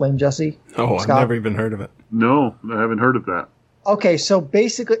Guardians of the Flame, Jesse? Oh, Scott? I've never even heard of it. No, I haven't heard of that. Okay, so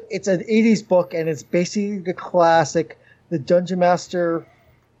basically it's an 80s book and it's basically the classic. The Dungeon Master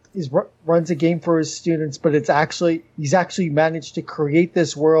runs a game for his students, but he's actually managed to create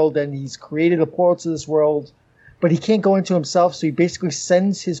this world and he's created a portal to this world. But he can't go into himself, so he basically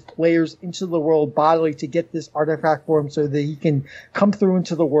sends his players into the world bodily to get this artifact for him so that he can come through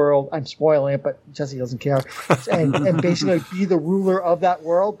into the world. I'm spoiling it, but Jesse doesn't care. And basically be the ruler of that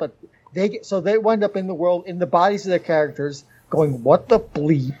world. But they wind up in the world, in the bodies of their characters, going, what the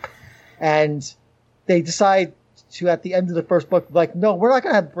bleep? And they decide to, at the end of the first book, like, no, we're not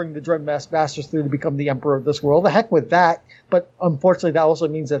going to have to bring the Dread Masters through to become the emperor of this world. The heck with that. But unfortunately, that also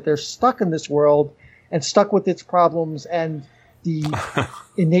means that they're stuck in this world and stuck with its problems and the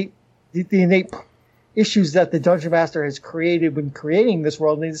innate issues that the Dungeon Master has created when creating this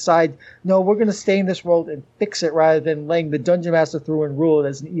world. And they decide, no, we're going to stay in this world and fix it rather than letting the Dungeon Master through and rule it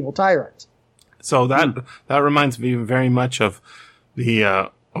as an evil tyrant. So that reminds me very much of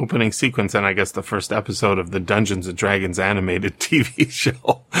the opening sequence, and I guess the first episode of the Dungeons and Dragons animated TV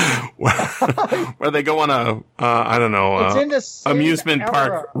show, where they go on a amusement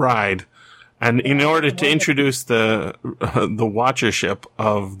park ride, and in order to introduce the watchership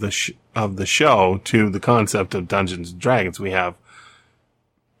of the show to the concept of Dungeons and Dragons, we have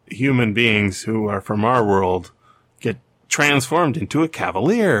human beings who are from our world get transformed into a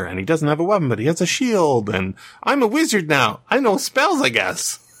cavalier, and he doesn't have a weapon, but he has a shield, and I'm a wizard now. I know spells, I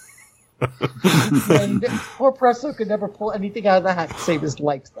guess. And poor Presto could never pull anything out of the hat to save his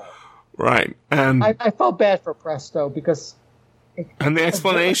life, though. Right. And I felt bad for Presto because... And the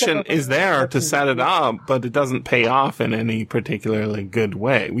explanation is there to set it up, but it doesn't pay off in any particularly good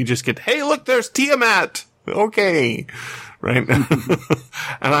way. We just get, hey, look, there's Tiamat! Okay. Right? And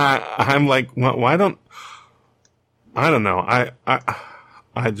I'm like, why don't... I don't know.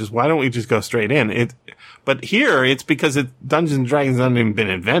 Why don't we just go straight in? But here, it's because Dungeons and Dragons hasn't even been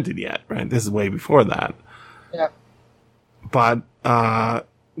invented yet, right? This is way before that. Yeah. But,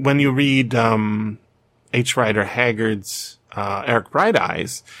 when you read, H. Rider Haggard's, Eric Bright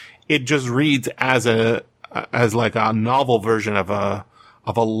Eyes, it just reads as like a novel version of a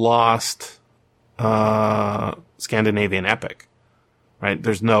lost, Scandinavian epic, right?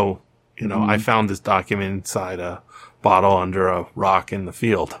 There's no, I found this document inside a bottle under a rock in the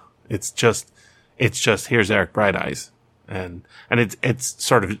field. It's just here's Eric Bright Eyes. And it's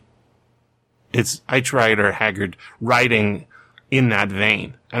sort of, it's H. Rider Haggard writing in that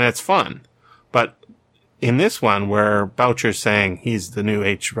vein. And it's fun. But in this one where Boucher's saying he's the new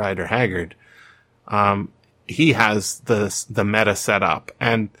H. Rider Haggard, he has the meta set up.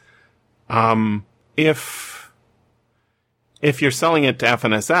 And, if you're selling it to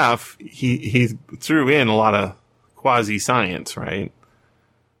FNSF, he threw in a lot of quasi-science, right?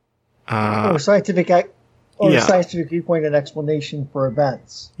 Or scientific viewpoint and explanation for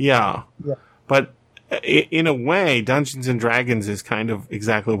events. Yeah. But in a way, Dungeons and Dragons is kind of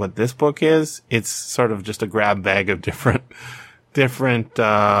exactly what this book is. It's sort of just a grab bag of different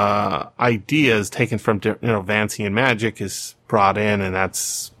ideas taken from, Vancian magic is brought in, and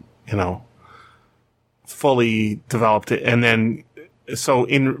that's, fully developed. And then, so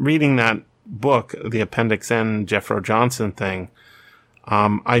in reading that book, the Appendix N Jeffro Johnson thing,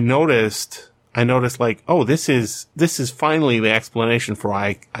 I noticed like, oh, this is finally the explanation for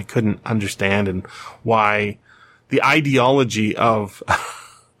why I couldn't understand and why the ideology of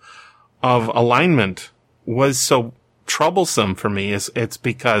alignment was so troublesome for me. It's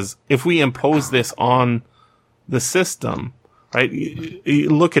because if we impose this on the system, right? You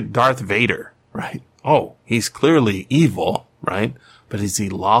look at Darth Vader, right? Oh, he's clearly evil, right? But is he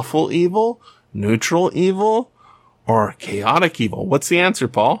lawful evil, neutral evil, or chaotic evil? What's the answer,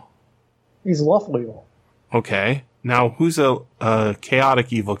 Paul? He's lawful evil. Okay. Now, who's a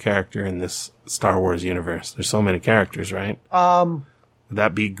chaotic evil character in this Star Wars universe? There's so many characters, right? Would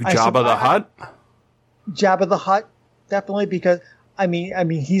that be Jabba the Hutt? Jabba the Hutt, definitely, because I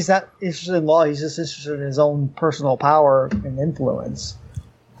mean, he's not interested in law. He's just interested in his own personal power and influence.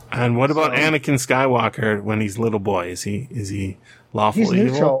 And what about Anakin Skywalker when he's little boy? Is he lawful evil?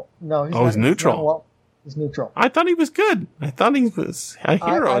 He's neutral. No, he's neutral. He's neutral. I thought he was good. I thought he was a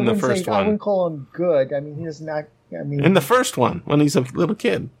hero in the first one. I wouldn't call him good. I mean, he does not. In the first one, when he's a little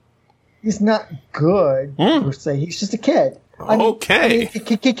kid, he's not good per se. He's just a kid. Okay.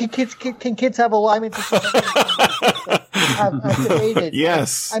 Can kids have alignment? Have debated.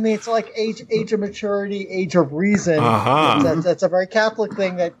 Yes. I mean, it's like age of maturity, age of reason. That's a very Catholic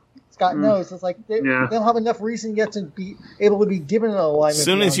thing that Scott knows. It's like they don't have enough reason yet to be able to be given an alignment.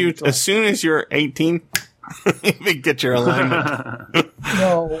 As soon as you're 18, you get your alignment.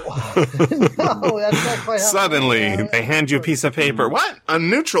 No, that's not quite how. Suddenly, they hand you a piece of paper. What? A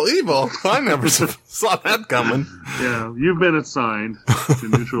neutral evil? I never saw that coming. Yeah, you've been assigned to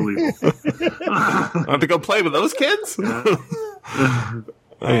neutral evil. I have to go play with those kids?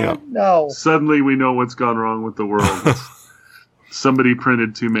 Yeah. No. Suddenly, we know what's gone wrong with the world. Somebody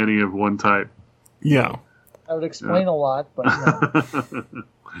printed too many of one type. Yeah. I would explain a lot, but no.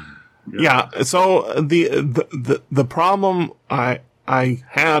 Yeah. So the problem I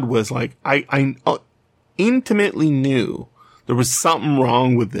had was like, I intimately knew there was something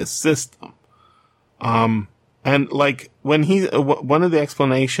wrong with this system. And like when one of the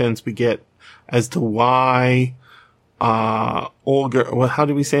explanations we get as to why, Olger, well, how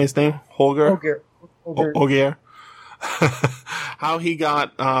do we say his name? Holger? Olger. How he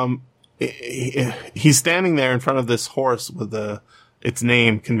got, he's standing there in front of this horse with its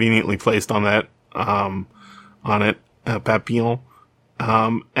name conveniently placed on that, on it, Papillon.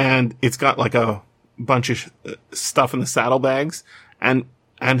 And it's got like a bunch of stuff in the saddlebags. And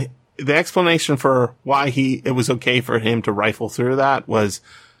the explanation for why it was okay for him to rifle through that was,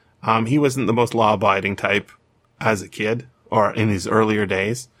 he wasn't the most law-abiding type as a kid or in his earlier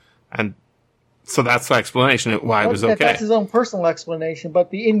days. And so that's the explanation of why it was okay. That's his own personal explanation,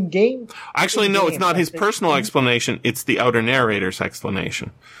 but the in-game... Actually, no, it's not his personal explanation. It's the outer narrator's explanation.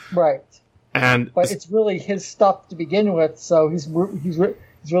 Right. But it's really his stuff to begin with, so he's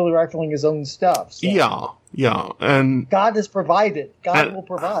really rifling his own stuff. So. Yeah. And God has provided. God will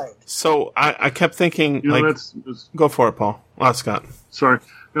provide. So I kept thinking, go for it, Paul. Oh, Scott. Sorry.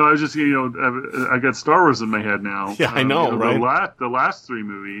 No, I was just, I got Star Wars in my head now. Yeah, I know, right? The last three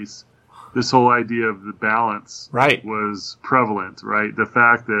movies, this whole idea of the balance was prevalent, right? The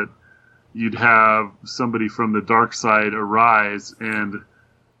fact that you'd have somebody from the dark side arise and,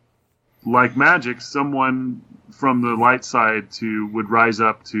 like magic, someone from the light side would rise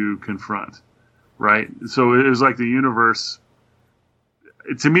up to confront, right? So it was like the universe,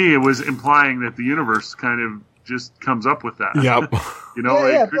 to me, it was implying that the universe kind of just comes up with that. Yep.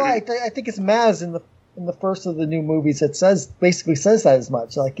 I think it's Maz in the first of the new movies that basically says that as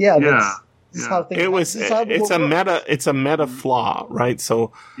much. Like, this is how things. It's a meta flaw, right?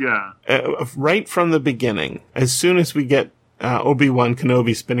 So right from the beginning, as soon as we get Obi-Wan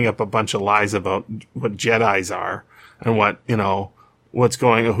Kenobi spinning up a bunch of lies about what Jedis are and what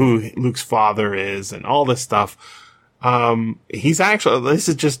who Luke's father is and all this stuff, this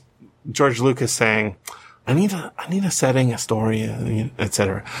is just George Lucas saying, I need a setting, a story,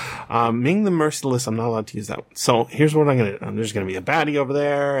 etc. Ming the Merciless, I'm not allowed to use that one. So here's what I'm going to do. There's going to be a baddie over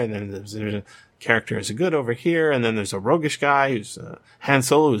there, and then there's a character who's a good over here, and then there's a roguish guy who's Han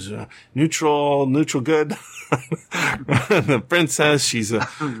Solo, who's neutral good. The princess, she's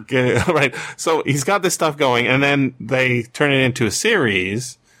right. So he's got this stuff going, and then they turn it into a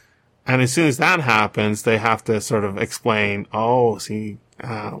series, and as soon as that happens, they have to sort of explain,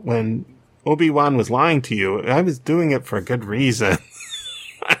 when Obi-Wan was lying to you, I was doing it for a good reason.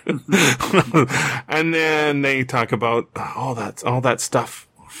 And then they talk about all that stuff.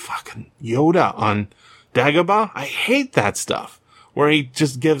 Fucking Yoda on Dagobah. I hate that stuff. Where he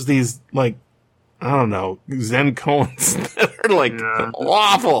just gives these, like, I don't know, Zen koans that are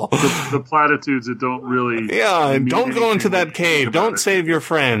awful. The platitudes that don't really. Yeah, don't go into that cave. Don't save your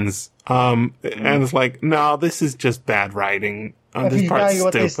friends. And it's like, no, this is just bad writing. This part's stupid.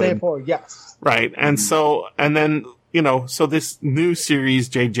 What they say for, yes. Right. And so this new series,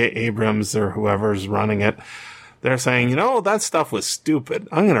 J.J. Abrams or whoever's running it, they're saying, that stuff was stupid.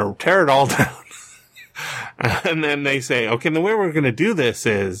 I'm going to tear it all down. And then they say, okay, the way we're going to do this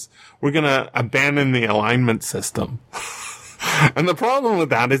is we're going to abandon the alignment system. And the problem with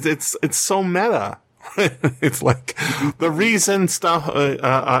that is it's so meta. It's like the reason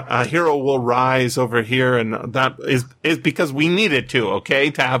a hero will rise over here, and that is because we need it to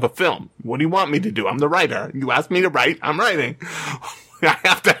have a film. What do you want me to do? I'm the writer. You asked me to write. I'm writing. I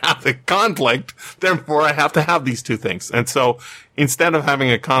have to have the conflict. Therefore, I have to have these two things. And so instead of having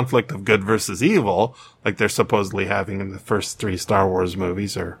a conflict of good versus evil, like they're supposedly having in the first 3 Star Wars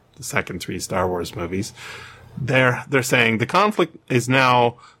movies or the second 3 Star Wars movies, they're saying the conflict is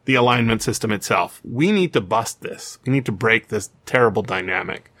now the alignment system itself. We need to bust this. We need to break this terrible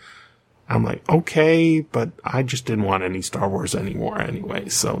dynamic. I'm like, okay, but I just didn't want any Star Wars anymore anyway,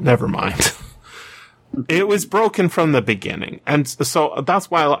 so never mind. It was broken from the beginning. And so that's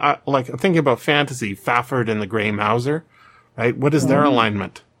why I thinking about fantasy, Fafhrd and the Grey Mouser, right? What is their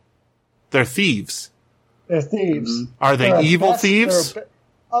alignment? They're thieves. They're thieves. Are they evil thieves?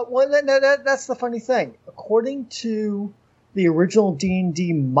 That's the funny thing. According to the original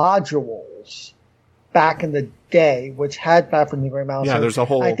D&D modules back in the day, which had Fafhrd and the Grey Mouser. Yeah, there's a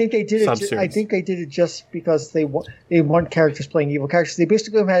whole. I think they did it. I think they did it just because they want characters playing evil characters. They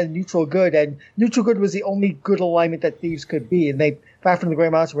basically had a neutral good, and neutral good was the only good alignment that thieves could be. And Fafhrd and the Grey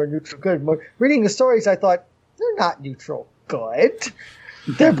Mouser were neutral good. But reading the stories, I thought they're not neutral good.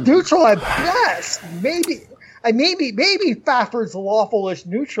 They're neutral at best. Maybe Fafhr's lawfulish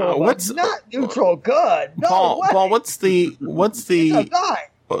neutral, but not neutral good. No Paul, what's the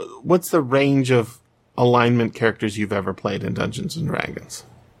range of alignment characters you've ever played in Dungeons and Dragons?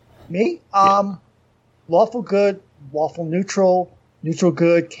 Me? Lawful good, lawful neutral, neutral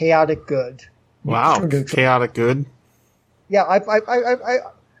good, chaotic good. Wow, neutral. chaotic good. Yeah,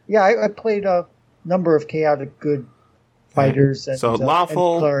 I played a number of chaotic good fighters. And, so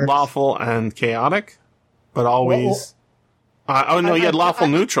lawful, and chaotic, but always. You had lawful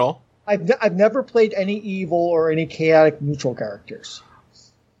neutral. I've never played any evil or any chaotic neutral characters.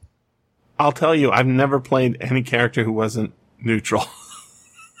 I'll tell you, I've never played any character who wasn't neutral,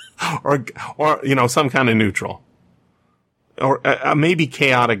 or some kind of neutral, or maybe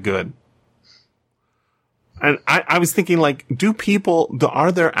chaotic good. And I was thinking, like,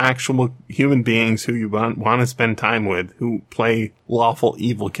 are there actual human beings who you want to spend time with who play lawful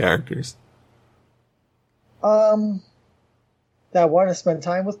evil characters? That I want to spend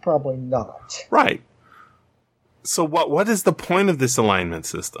time with? Probably not. Right. So what is the point of this alignment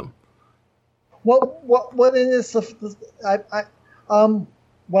system? What is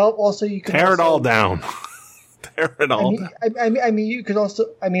also you can tear it all down. Tear it all down. I mean, you could also.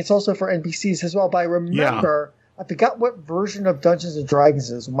 I mean, it's also for NPCs as well. But I remember, I forgot what version of Dungeons and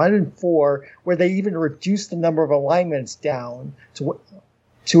Dragons is. 1 and 4, where they even reduced the number of alignments down to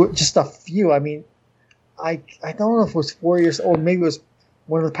just a few. I mean, I don't know if it was 4 years, or maybe it was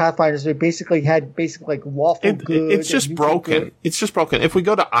one of the Pathfinders. They basically had like lawful good. It's just broken. Good. It's just broken. If we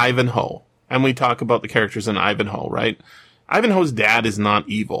go to Ivanhoe and we talk about the characters in Ivanhoe, right? Ivanhoe's dad is not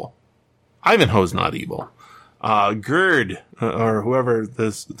evil. Ivanhoe's not evil. Gerd, or whoever,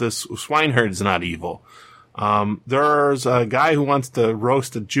 this swineherd's not evil. There's a guy who wants to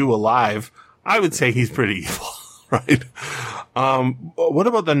roast a Jew alive. I would say he's pretty evil, right? What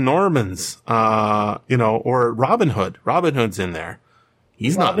about the Normans? Or Robin Hood? Robin Hood's in there.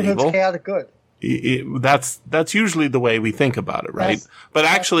 He's not evil. Robin Hood's chaotic good. That's usually the way we think about it, right? But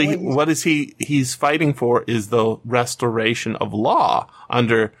actually, what is he's fighting for is the restoration of law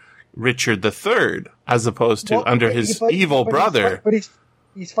under Richard III, as opposed to under his evil brother.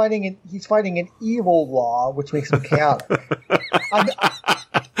 He's fighting an evil law, which makes him chaotic.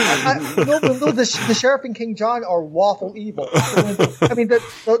 The sheriff and King John are lawful evil. I mean,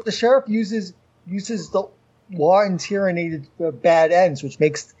 the sheriff uses the law and tyranny to bad ends, which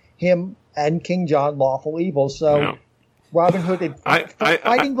makes him and King John lawful evil. So Robin Hood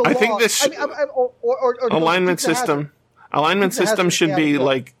fighting the law. I think this alignment system should be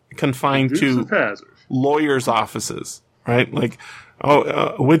like confined to lawyers' offices, right? Like,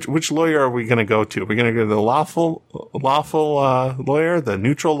 which lawyer are we going to go to? Are we going to go to the lawful lawyer, the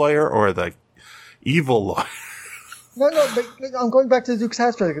neutral lawyer, or the evil lawyer? No, but I'm going back to the Duke's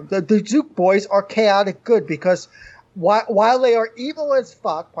Hasbro. The Duke boys are chaotic good because while they are evil as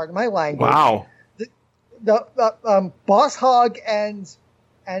fuck, pardon my language. Wow. The Boss Hogg and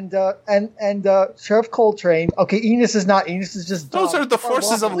Sheriff Coltrane. Okay, Enos is not. Enos is just dumb. Those are the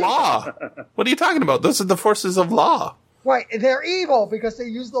forces of law. What are you talking about? Those are the forces of law. Right, they're evil because they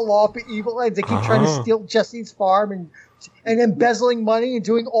use the law for evil ends. They keep trying to steal Jesse's farm and embezzling money and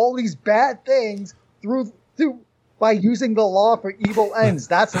doing all these bad things through by using the law for evil ends.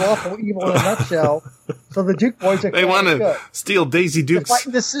 That's lawful evil in a nutshell. So the Duke boys are they want to steal Daisy Duke's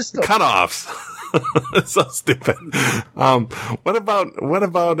cutoffs. It's so stupid. What about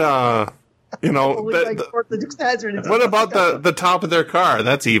the Duke's Hazard? What about the top of their car?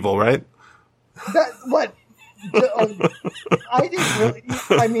 That's evil, right? I didn't really.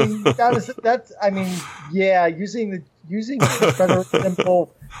 I mean, using the federal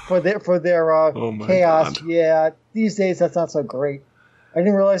symbol for their chaos. God. Yeah, these days that's not so great. I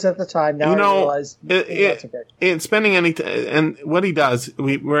didn't realize at the time. Now I realize that's okay. It's spending and what he does,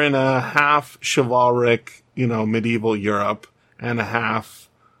 we're in a half chivalric, medieval Europe and a half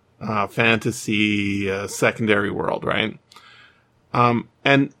fantasy secondary world, right?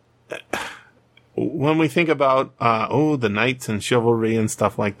 And when we think about the knights and chivalry and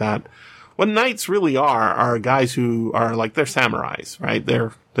stuff like that, what knights really are guys who are like, they're samurais, right?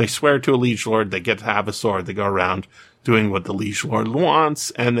 They swear to a liege lord, they get to have a sword, they go around doing what the liege lord wants,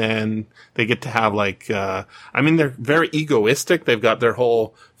 and then they get to have they're very egoistic. They've got their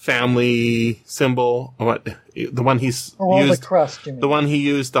whole family symbol. The one he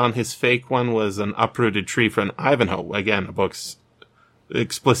used on his fake one was an uprooted tree from Ivanhoe. Again, a book's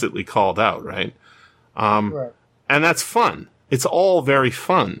explicitly called out, right? Right. And that's fun. It's all very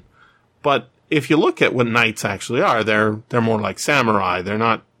fun. But if you look at what knights actually are, they're more like samurai. They're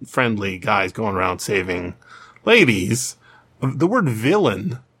not friendly guys going around saving ladies. The word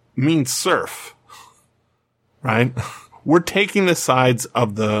villain means serf, right? We're taking the sides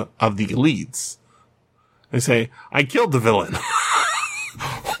of the elites. They say, I killed the villain.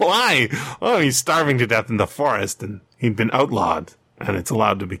 Why? Oh, he's starving to death in the forest and he'd been outlawed. And it's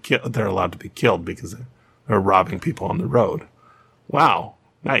allowed to be killed. They're allowed to be killed because they're robbing people on the road. Wow.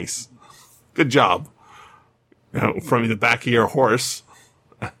 Nice. Good job. From the back of your horse.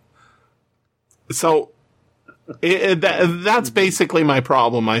 So that's basically my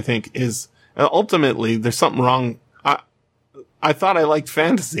problem, I think, is ultimately there's something wrong. I thought I liked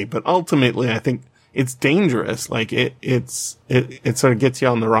fantasy, but ultimately I think it's dangerous. Like it sort of gets you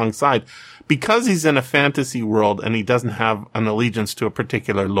on the wrong side. Because he's in a fantasy world and he doesn't have an allegiance to a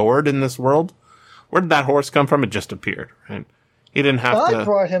particular lord in this world, where did that horse come from? It just appeared, right? He didn't have God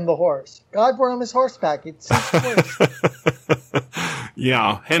brought him the horse. God brought him his horseback. It's his horse.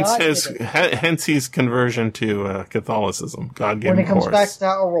 Yeah, hence his conversion to Catholicism. God gave him a horse. When it comes back to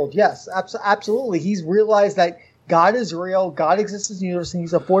our world, yes, absolutely. He's realized that God is real. God exists in the universe, and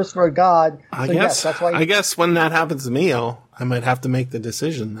he's a force for a God. I guess when that happens to me, I might have to make the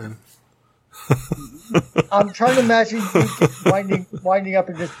decision then. I'm trying to imagine you winding up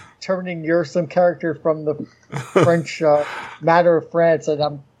and just turning you're some character from the French Matter of France, and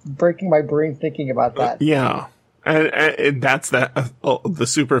I'm breaking my brain thinking about that. Yeah, and that's the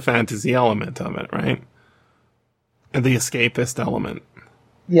super fantasy element of it, right? And the escapist element.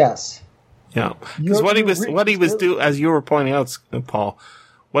 Yes. Yeah, because what he was doing, as you were pointing out, Paul,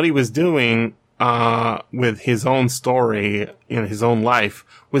 what he was doing with his own story in his own life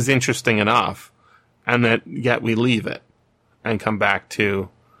was interesting enough, and that yet we leave it and come back to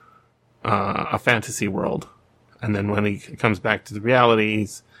a fantasy world, and then when he comes back to the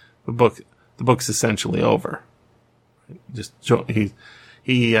realities, the book's essentially over. Just he.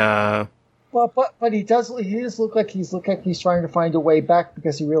 Well, but he does look like he's trying to find a way back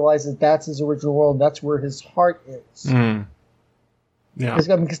because he realizes that's his original world, and that's where his heart is. Mm. Yeah,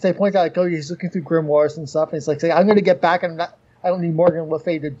 because they point out, like, he's looking through grimoires and stuff, and it's like, I'm going to get back, and I don't need Morgan Le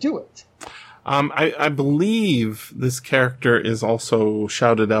Fay to do it. I believe this character is also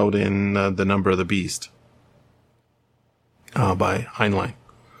shouted out in The Number of the Beast by Heinlein.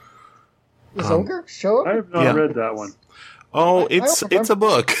 Is Ogre show up? I have not read that one. Oh, it's a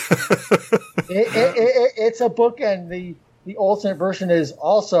book. It's a book, and the alternate version is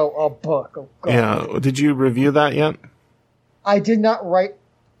also a book. Oh, God. Yeah. Did you review that yet? I did not write.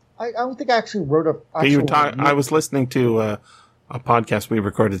 I don't think I actually wrote a. I was listening to a podcast we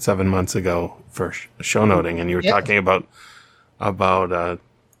recorded 7 months ago for show noting, and you were talking about your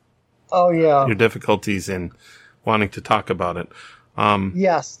difficulties in wanting to talk about it.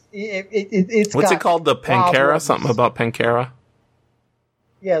 Yes, it's what's it called? The Pankara? Problems. Something about Pankara?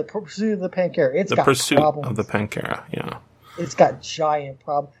 Yeah, the pursuit of the Pankara. It's got pursuit problems. of the Pankara. Yeah, it's got giant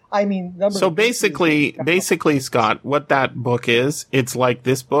problems. I mean, basically, Scott, what that book is, it's like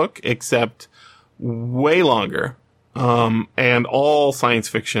this book except way longer, and all science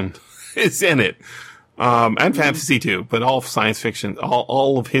fiction is in it, and fantasy too, but all science fiction.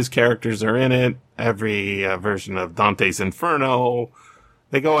 All of his characters are in it. Every version of Dante's Inferno.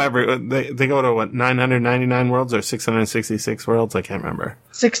 They go to what, 999 worlds or 666 worlds? I can't remember.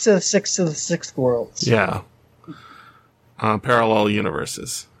 6 to the 6th worlds. Yeah. Parallel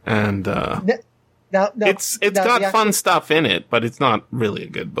universes. And it's got fun stuff in it, but it's not really a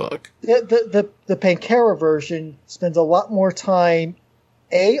good book. The Pankara version spends a lot more time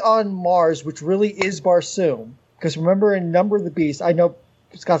on Mars, which really is Barsoom. Because remember in Number of the Beast, I know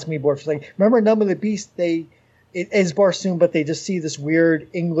Scott's gonna be bored for saying, remember in Number of the Beast, it is Barsoom, but they just see this weird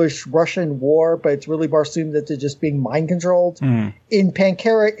English-Russian war, but it's really Barsoom that they're just being mind controlled. Mm. In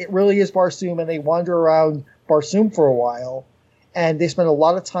Pankara, it really is Barsoom, and they wander around Barsoom for a while, and they spend a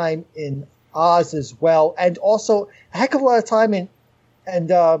lot of time in Oz as well, and also a heck of a lot of time in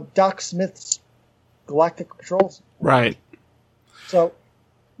Doc Smith's Galactic Patrols. Right. So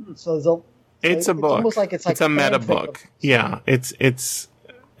it's a book. Almost like it's a meta book. Yeah, it's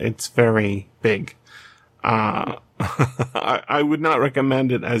very big. I would not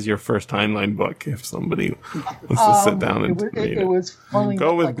recommend it as your first Heinlein book if somebody wants to sit down and read it. It was funny.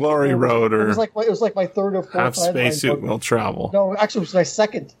 Go with Glory Road, or it was like my third or fourth Half Spacesuit Will Travel. No, actually, it was my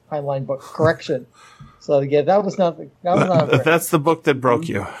second Heinlein book. Correction. So yeah, that was not. That's the book that broke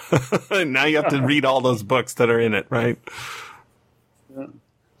you. Now you have to read all those books that are in it, right? Yeah.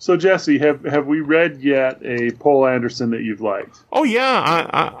 So Jesse, have we read yet a Poul Anderson that you've liked? Oh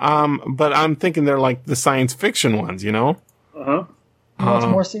yeah, but I'm thinking they're like the science fiction ones, you know.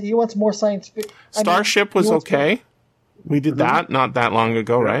 He wants more science fiction. Starship was okay. We did that not that long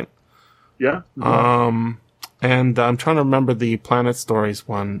ago, right? Yeah. And I'm trying to remember the Planet Stories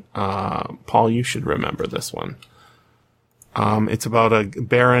one. Paul, you should remember this one. It's about a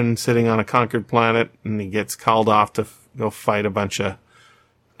baron sitting on a conquered planet, and he gets called off to go fight a bunch of.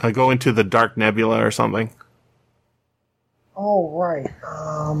 Go into the Dark Nebula or something. Oh, right.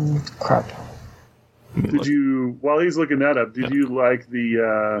 Crap. While he's looking that up, did you like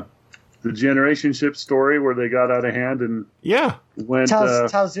the the generation ship story where they got out of hand and went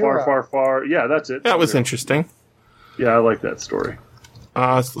Tau Zero. far. Yeah, that's it. That was interesting. Yeah, I like that story.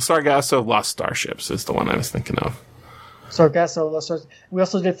 Sargasso Lost Starships is the one I was thinking of. Sargasso. We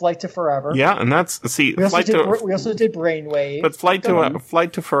also did Flight to Forever. Yeah, and that's we also did Brainwave. But Flight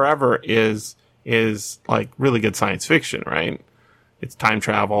to Forever is like really good science fiction, right? It's time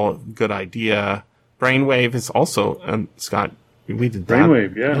travel, good idea. Brainwave is also Scott. We did that.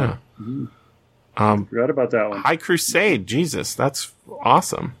 Brainwave, yeah. Mm-hmm. Forgot about that one. High Crusade, Jesus, that's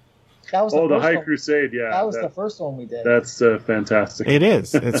awesome. That was the High Crusade, yeah. That was the first one we did. That's fantastic. It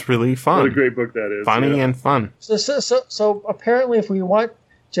is. It's really fun. What a great book that is. Funny and fun. So apparently, if we want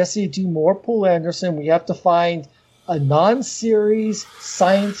Jesse to do more Poul Anderson, we have to find a non-series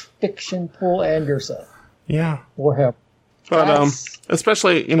science fiction Poul Anderson. Yeah. For him. But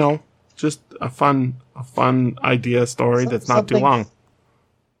especially, just a fun idea story that's not too long.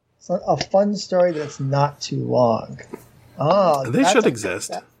 A fun story that's not too long. They should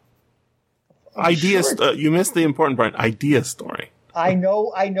exist. Ideas. You missed the important part. Idea story. I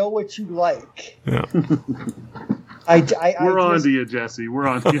know what you like. Yeah. We're on to you, Jesse. We're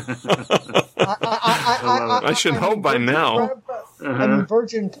on to you. I should hope by now. I mean,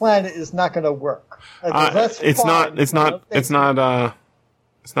 Virgin Planet is not going to work. It's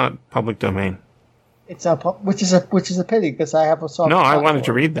not public domain. It's which is a pity because I have a soft. No, I wanted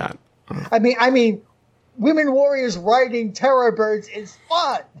to read that. I mean, women warriors riding terror birds is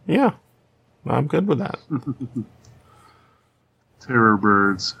fun. Yeah, I'm good with that. Terror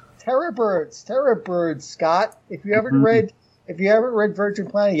birds, Scott. If you haven't read Virgin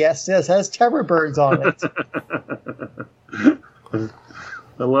Planet, yes, it has terror birds on it.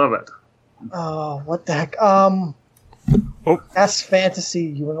 I love it. Oh, what the heck? That's fantasy.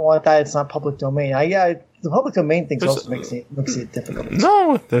 You wouldn't want that. It's not public domain. The public domain thing also makes it difficult.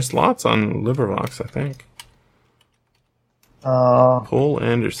 No, there's lots on LibriVox, I think. Poul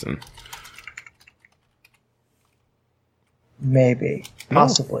Anderson. Maybe.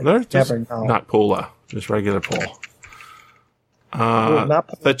 Possibly. No, never know. Not Poula, just regular Poul.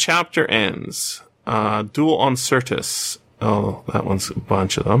 The chapter ends. Duel on Syrtis. Oh, that one's a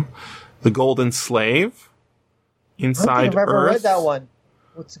bunch of them. The Golden Slave. Inside I don't think I've ever Earth. read that one.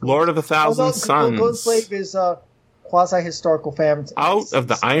 Lord of a Thousand Suns. Golden Slave is quasi-historical fantasy. Out of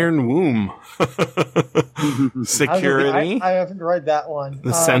the Iron Womb. Security. I haven't read that one.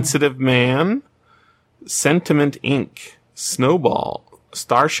 The Sensitive Man. Sentiment Inc. Snowball.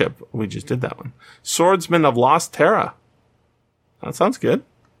 Starship. We just did that one. Swordsman of Lost Terra. That sounds good.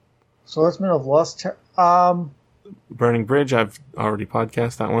 Swordsman of Lost Terra. Burning Bridge. I've already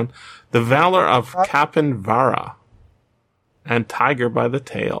podcast that one. The Valor of Kapinvara. And Tiger by the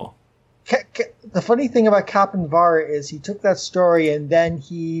Tail. The funny thing about Kapinvara is he took that story and then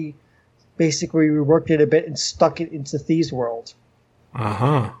he basically reworked it a bit and stuck it into Thieves' World.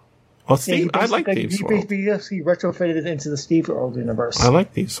 Well, Steve, I like Thieves' World. He basically retrofitted it into the Thieves' World universe. I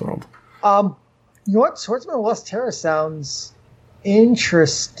like Thieves' World. You know what? Swordsman of Lost Terra sounds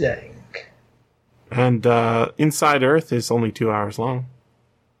interesting. And Inside Earth is only 2 hours long.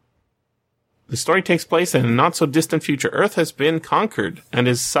 The story takes place in a not-so-distant future. Earth has been conquered and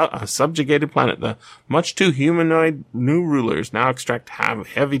is a subjugated planet. The much-too humanoid new rulers now extract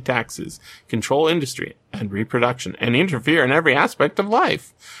heavy taxes, control industry and reproduction, and interfere in every aspect of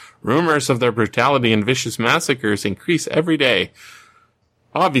life. Rumors of their brutality and vicious massacres increase every day.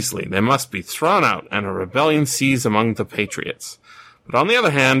 Obviously, they must be thrown out and a rebellion seize among the patriots. But on the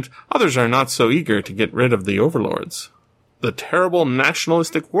other hand, others are not so eager to get rid of the overlords. The terrible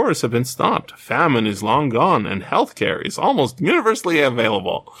nationalistic wars have been stopped. Famine is long gone, and healthcare is almost universally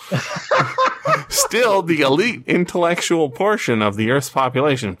available. Still, the elite intellectual portion of the Earth's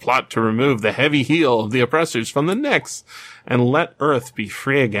population plot to remove the heavy heel of the oppressors from the necks and let Earth be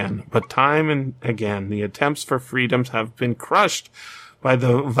free again. But time and again, the attempts for freedoms have been crushed by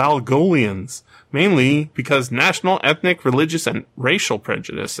the Valgolians, mainly because national, ethnic, religious, and racial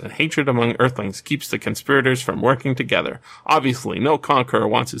prejudice and hatred among Earthlings keeps the conspirators from working together. Obviously, no conqueror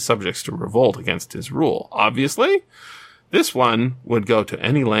wants his subjects to revolt against his rule. Obviously, this one would go to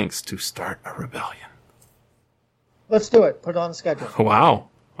any lengths to start a rebellion. Let's do it. Put it on the schedule. Wow.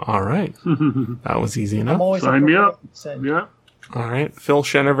 All right. That was easy enough. Sign me up. Yeah. All right. Phil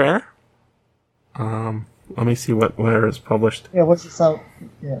Chenever. Let me see where it's published. Yeah, what's it sound?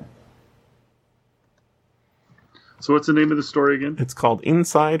 Yeah. So what's the name of the story again? It's called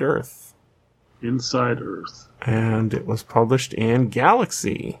Inside Earth. Inside Earth. And it was published in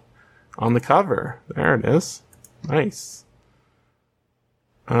Galaxy on the cover. There it is. Nice.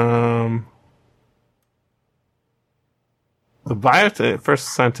 The First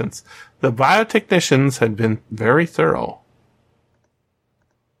sentence. The biotechnicians had been very thorough.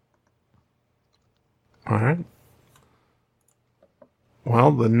 All right.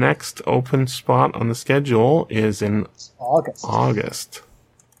 Well, the next open spot on the schedule is in August.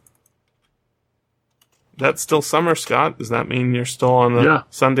 That's still summer, Scott. Does that mean you're still on the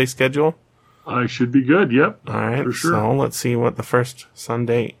Sunday schedule? I should be good. Yep. All right. For sure. So let's see what the first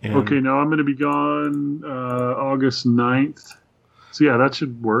Sunday is. Okay, now I'm going to be gone August 9th. So yeah, that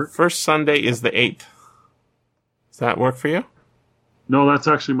should work. First Sunday is the 8th. Does that work for you? No, that's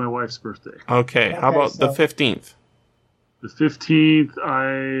actually my wife's birthday. Okay. How about the 15th? The 15th,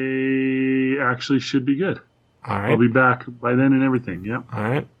 I actually should be good. All right. I'll be back by then and everything. Yep. All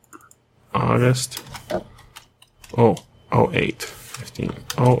right. August. 08. 15.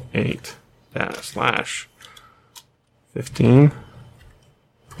 08. / 15.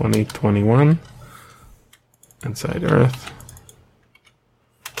 2021. Inside Earth.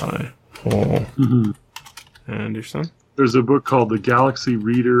 By Poul Anderson. There's a book called The Galaxy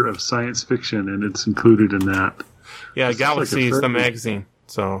Reader of Science Fiction, and it's included in that. Yeah, It's Galaxy like is the magazine.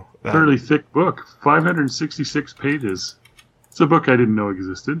 So fairly thick book, 566 pages. It's a book I didn't know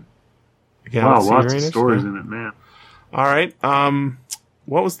existed. Galaxy wow, lots Readers, of stories in it, man. All right.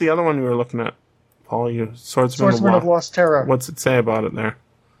 What was the other one you were looking at, Paul? You Swordsman of Lost Terra. What's it say about it there?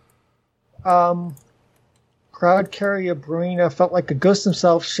 Proud carrier Bruna felt like a ghost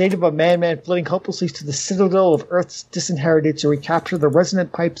himself, shade of a madman floating hopelessly to the citadel of Earth's disinherited to recapture the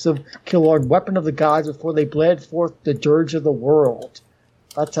resonant pipes of Killord, weapon of the gods, before they bled forth the dirge of the world.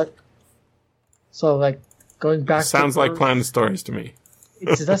 That's it. So, like, going back Sounds to like Earth, Planet Stories to me.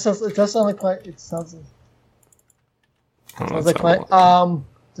 it does sound like Planet. It sounds Let's like have a Planet. look.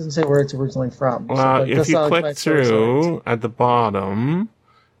 Doesn't say where it's originally from. Well, it if does you sound like click Planet Stories. through at the bottom,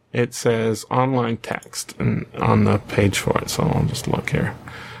 it says online text and on the page for it. So I'll just look here.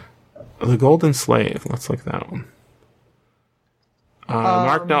 The Golden Slave. Let's look at that one.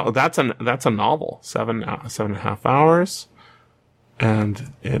 Mark, no, that's a novel. 7.5 hours,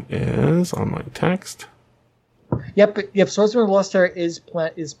 and it is online text. Yep. Swordsman of Lost Terra is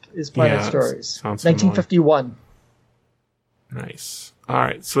Planet Stories. Sounds 1951. Nice. All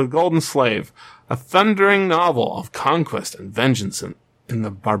right. So, The Golden Slave, a thundering novel of conquest and vengeance in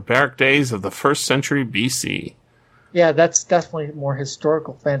the barbaric days of the 1st century BC. Yeah, that's definitely more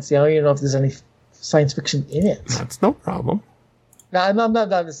historical fantasy. I don't even know if there's any science fiction in it. That's no problem. Now, I'm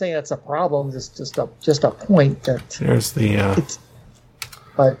not saying that's a problem. Just a point that There's the.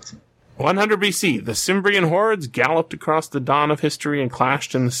 But 100 BC, the Cimbrian hordes galloped across the dawn of history and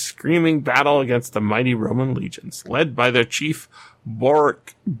clashed in the screaming battle against the mighty Roman legions, led by their chief Boy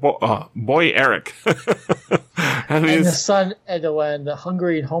Eric. and his son Edwin. The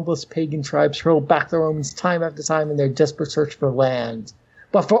hungry and homeless pagan tribes hurled back the Romans time after time in their desperate search for land.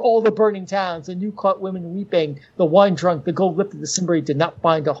 But for all the burning towns, the new caught women weeping, the wine drunk, the gold lifted, the Cimbri did not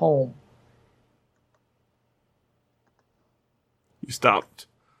find a home. You stopped.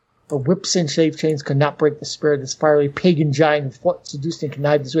 The whips and shave chains could not break the spirit of this fiery pagan giant who fought, seduced, and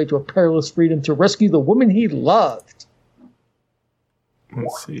connived his way to a perilous freedom to rescue the woman he loved.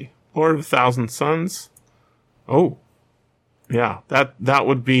 Let's see. Lord of a Thousand Suns. Oh. Yeah, that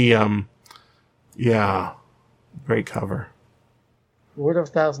would be, great cover. Lord of a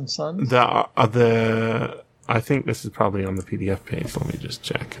Thousand Suns? I think this is probably on the PDF page. Let me just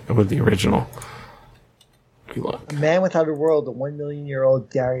check. With the original. Look. A man without a world, the 1 million-year-old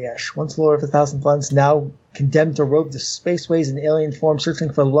Darius, once Lord of a Thousand Suns, now condemned to rove the spaceways in alien form,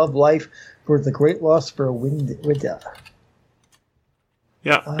 searching for love, life, for the great loss for a widow.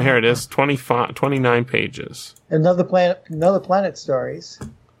 Yeah, here it is. 29 pages. Another Planet Stories.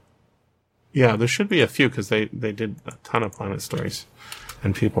 Yeah, there should be a few because they did a ton of Planet Stories,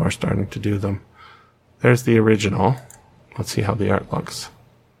 and people are starting to do them. There's the original. Let's see how the art looks.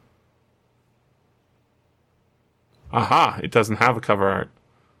 Aha! It doesn't have a cover art.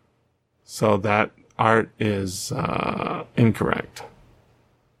 So that art is incorrect.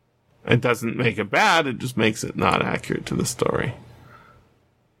 It doesn't make it bad, it just makes it not accurate to the story.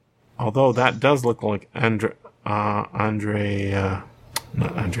 Although that does look like Alan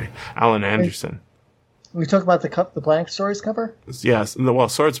Anderson. We talk about the Planet Stories cover? Yes. Well,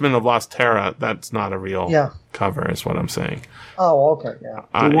 Swordsman of Lost Terra, that's not a real cover, is what I'm saying. Oh, okay, yeah.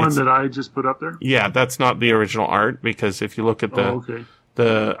 The one that I just put up there? Yeah, that's not the original art, because if you look at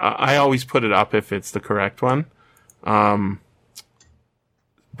I always put it up if it's the correct one. But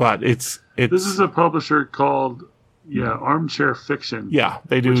it's this is a publisher called Armchair Fiction. Yeah,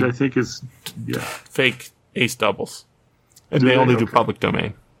 they do, which I think is fake ace doubles, and they only do public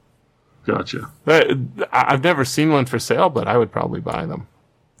domain. Gotcha. I've never seen one for sale, but I would probably buy them.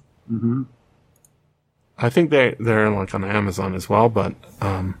 Mm-hmm. I think they're like on Amazon as well, but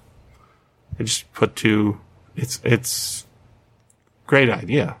I just put two. It's great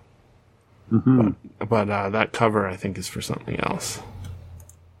idea, but that cover I think is for something else.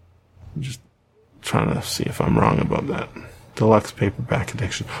 I'm just trying to see if I'm wrong about that. Deluxe paperback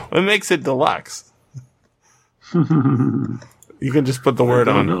edition. What makes it deluxe? You can just put the word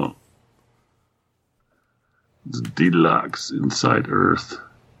on. No. It's deluxe inside Earth.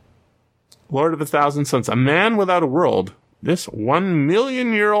 Lord of a Thousand Suns. A man without a world. This 1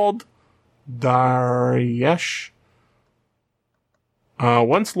 million-year-old Daryesh,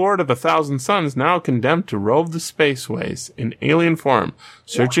 once Lord of a Thousand Suns, now condemned to rove the spaceways in alien form,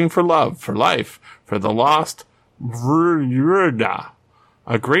 searching for love, for life, for the lost Vrda.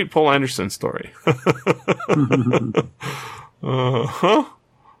 A great Poul Anderson story.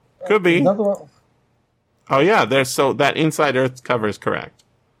 Could be. Another one. Oh yeah, that Inside Earth cover is correct.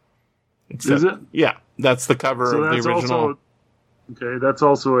 Is it? Yeah, that's the cover So of that's the original. That's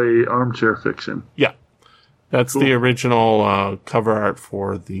also a armchair fiction. Yeah, that's Cool. the original cover art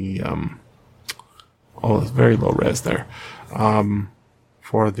for the. It's very low res there.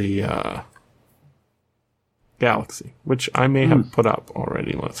 For the Galaxy, which I may have put up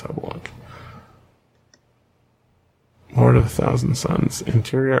already. Let's have a look. Lord of a Thousand Suns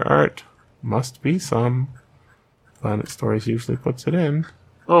interior art must be some. Planet Stories usually puts it in.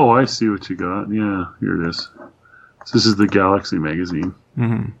 Oh, I see what you got. Yeah, here it is. So this is the Galaxy magazine.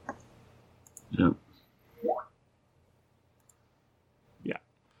 Mm-hmm. Yep. Yeah.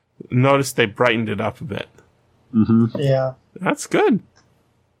 Notice they brightened it up a bit. Mm-hmm. Yeah. That's good.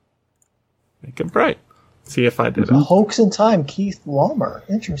 Make it bright. See if I did A it. Hoax in Time, Keith Laumer.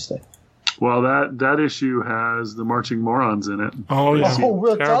 Interesting. Well, that issue has the Marching Morons in it. Oh, yeah. Oh,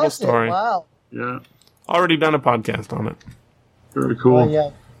 real Terrible does it? story. Wow. Yeah. Already done a podcast on it. Very cool. Oh, yeah.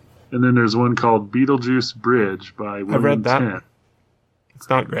 And then there's one called Beetlejuice Bridge by William read that. Tent. It's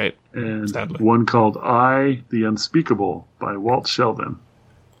not great. And Sadly. one called I, the Unspeakable by Walt Sheldon.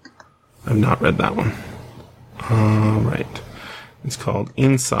 I've not read that one. All right. It's called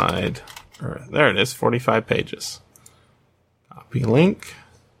Inside Earth. There it is, 45 pages. Copy link.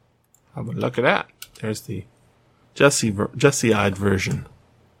 Have a look at that. There's the Jesse-eyed version.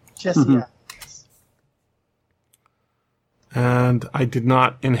 Jesse, yeah. And I did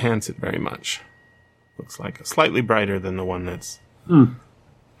not enhance it very much. Looks like slightly brighter than the one that's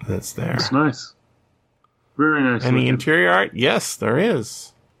there. It's nice. Very nice. Any looking. interior art? Yes, there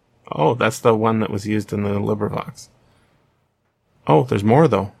is. Oh, that's the one that was used in the LibriVox. Oh, there's more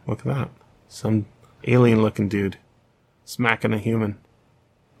though. Look at that. Some alien-looking dude smacking a human.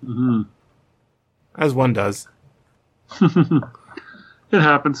 Mm-hmm. As one does. It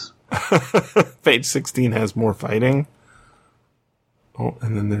happens. Page 16 has more fighting. Oh,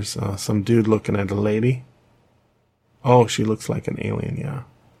 and then there's some dude looking at a lady. Oh, she looks like an alien, yeah.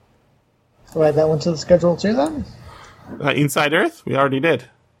 So add that one to the schedule too, then? Inside Earth? We already did.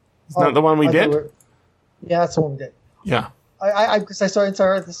 Isn't that the one we did? Yeah, that's the one we did. Yeah. Because I saw Inside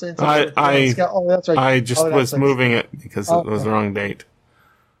Earth. That's right. I just was moving it because it was the wrong date.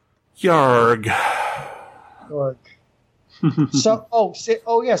 Yarg. Yarg. So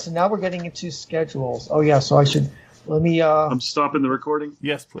now we're getting into schedules. Oh yeah, so I should let me. I'm stopping the recording.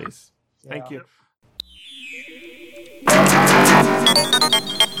 Yes, please. Thank you.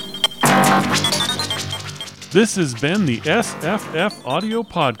 This has been the SFF Audio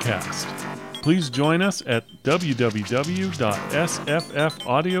Podcast. Please join us at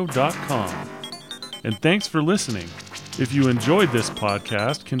www.sffaudio.com. And thanks for listening. If you enjoyed this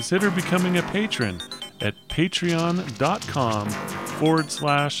podcast, consider becoming a patron at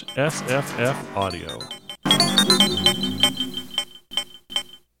patreon.com/SFFaudio.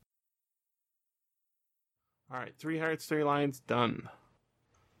 All right, 3 hearts, 3 lines, done.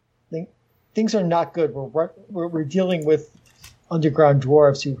 Things are not good. We're dealing with underground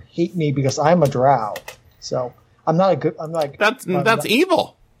dwarves who hate me because I'm a drow. So I'm not a good. I'm like that's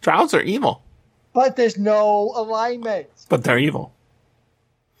evil. Drows are evil. But there's no alignment. But they're evil.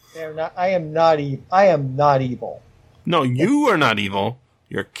 They're not. I am not evil. I am not evil. No, you are not evil.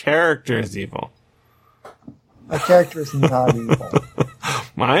 Your character is evil. My character is not evil.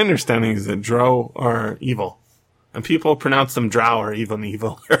 My understanding is that drow are evil. And people pronounce them drow or even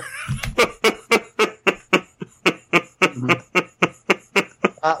evil.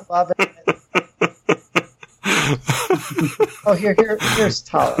 Oh, here's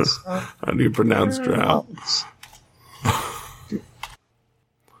Talos. How do you pronounce drow?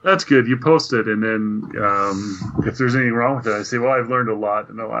 That's good. You post it, and then if there's anything wrong with it, I say, well, I've learned a lot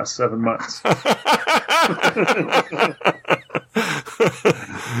in the last 7 months.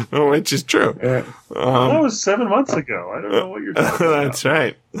 Which is true. That was 7 months ago. I don't know what you're talking about. That's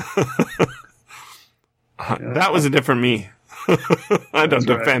right. That was a different me. I don't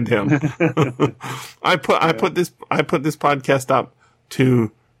defend him. I put this podcast up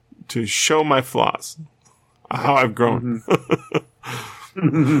to show my flaws, how I've grown.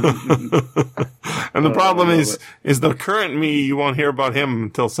 And the problem is the current me, you won't hear about him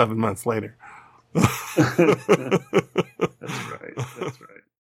until 7 months later. That's right.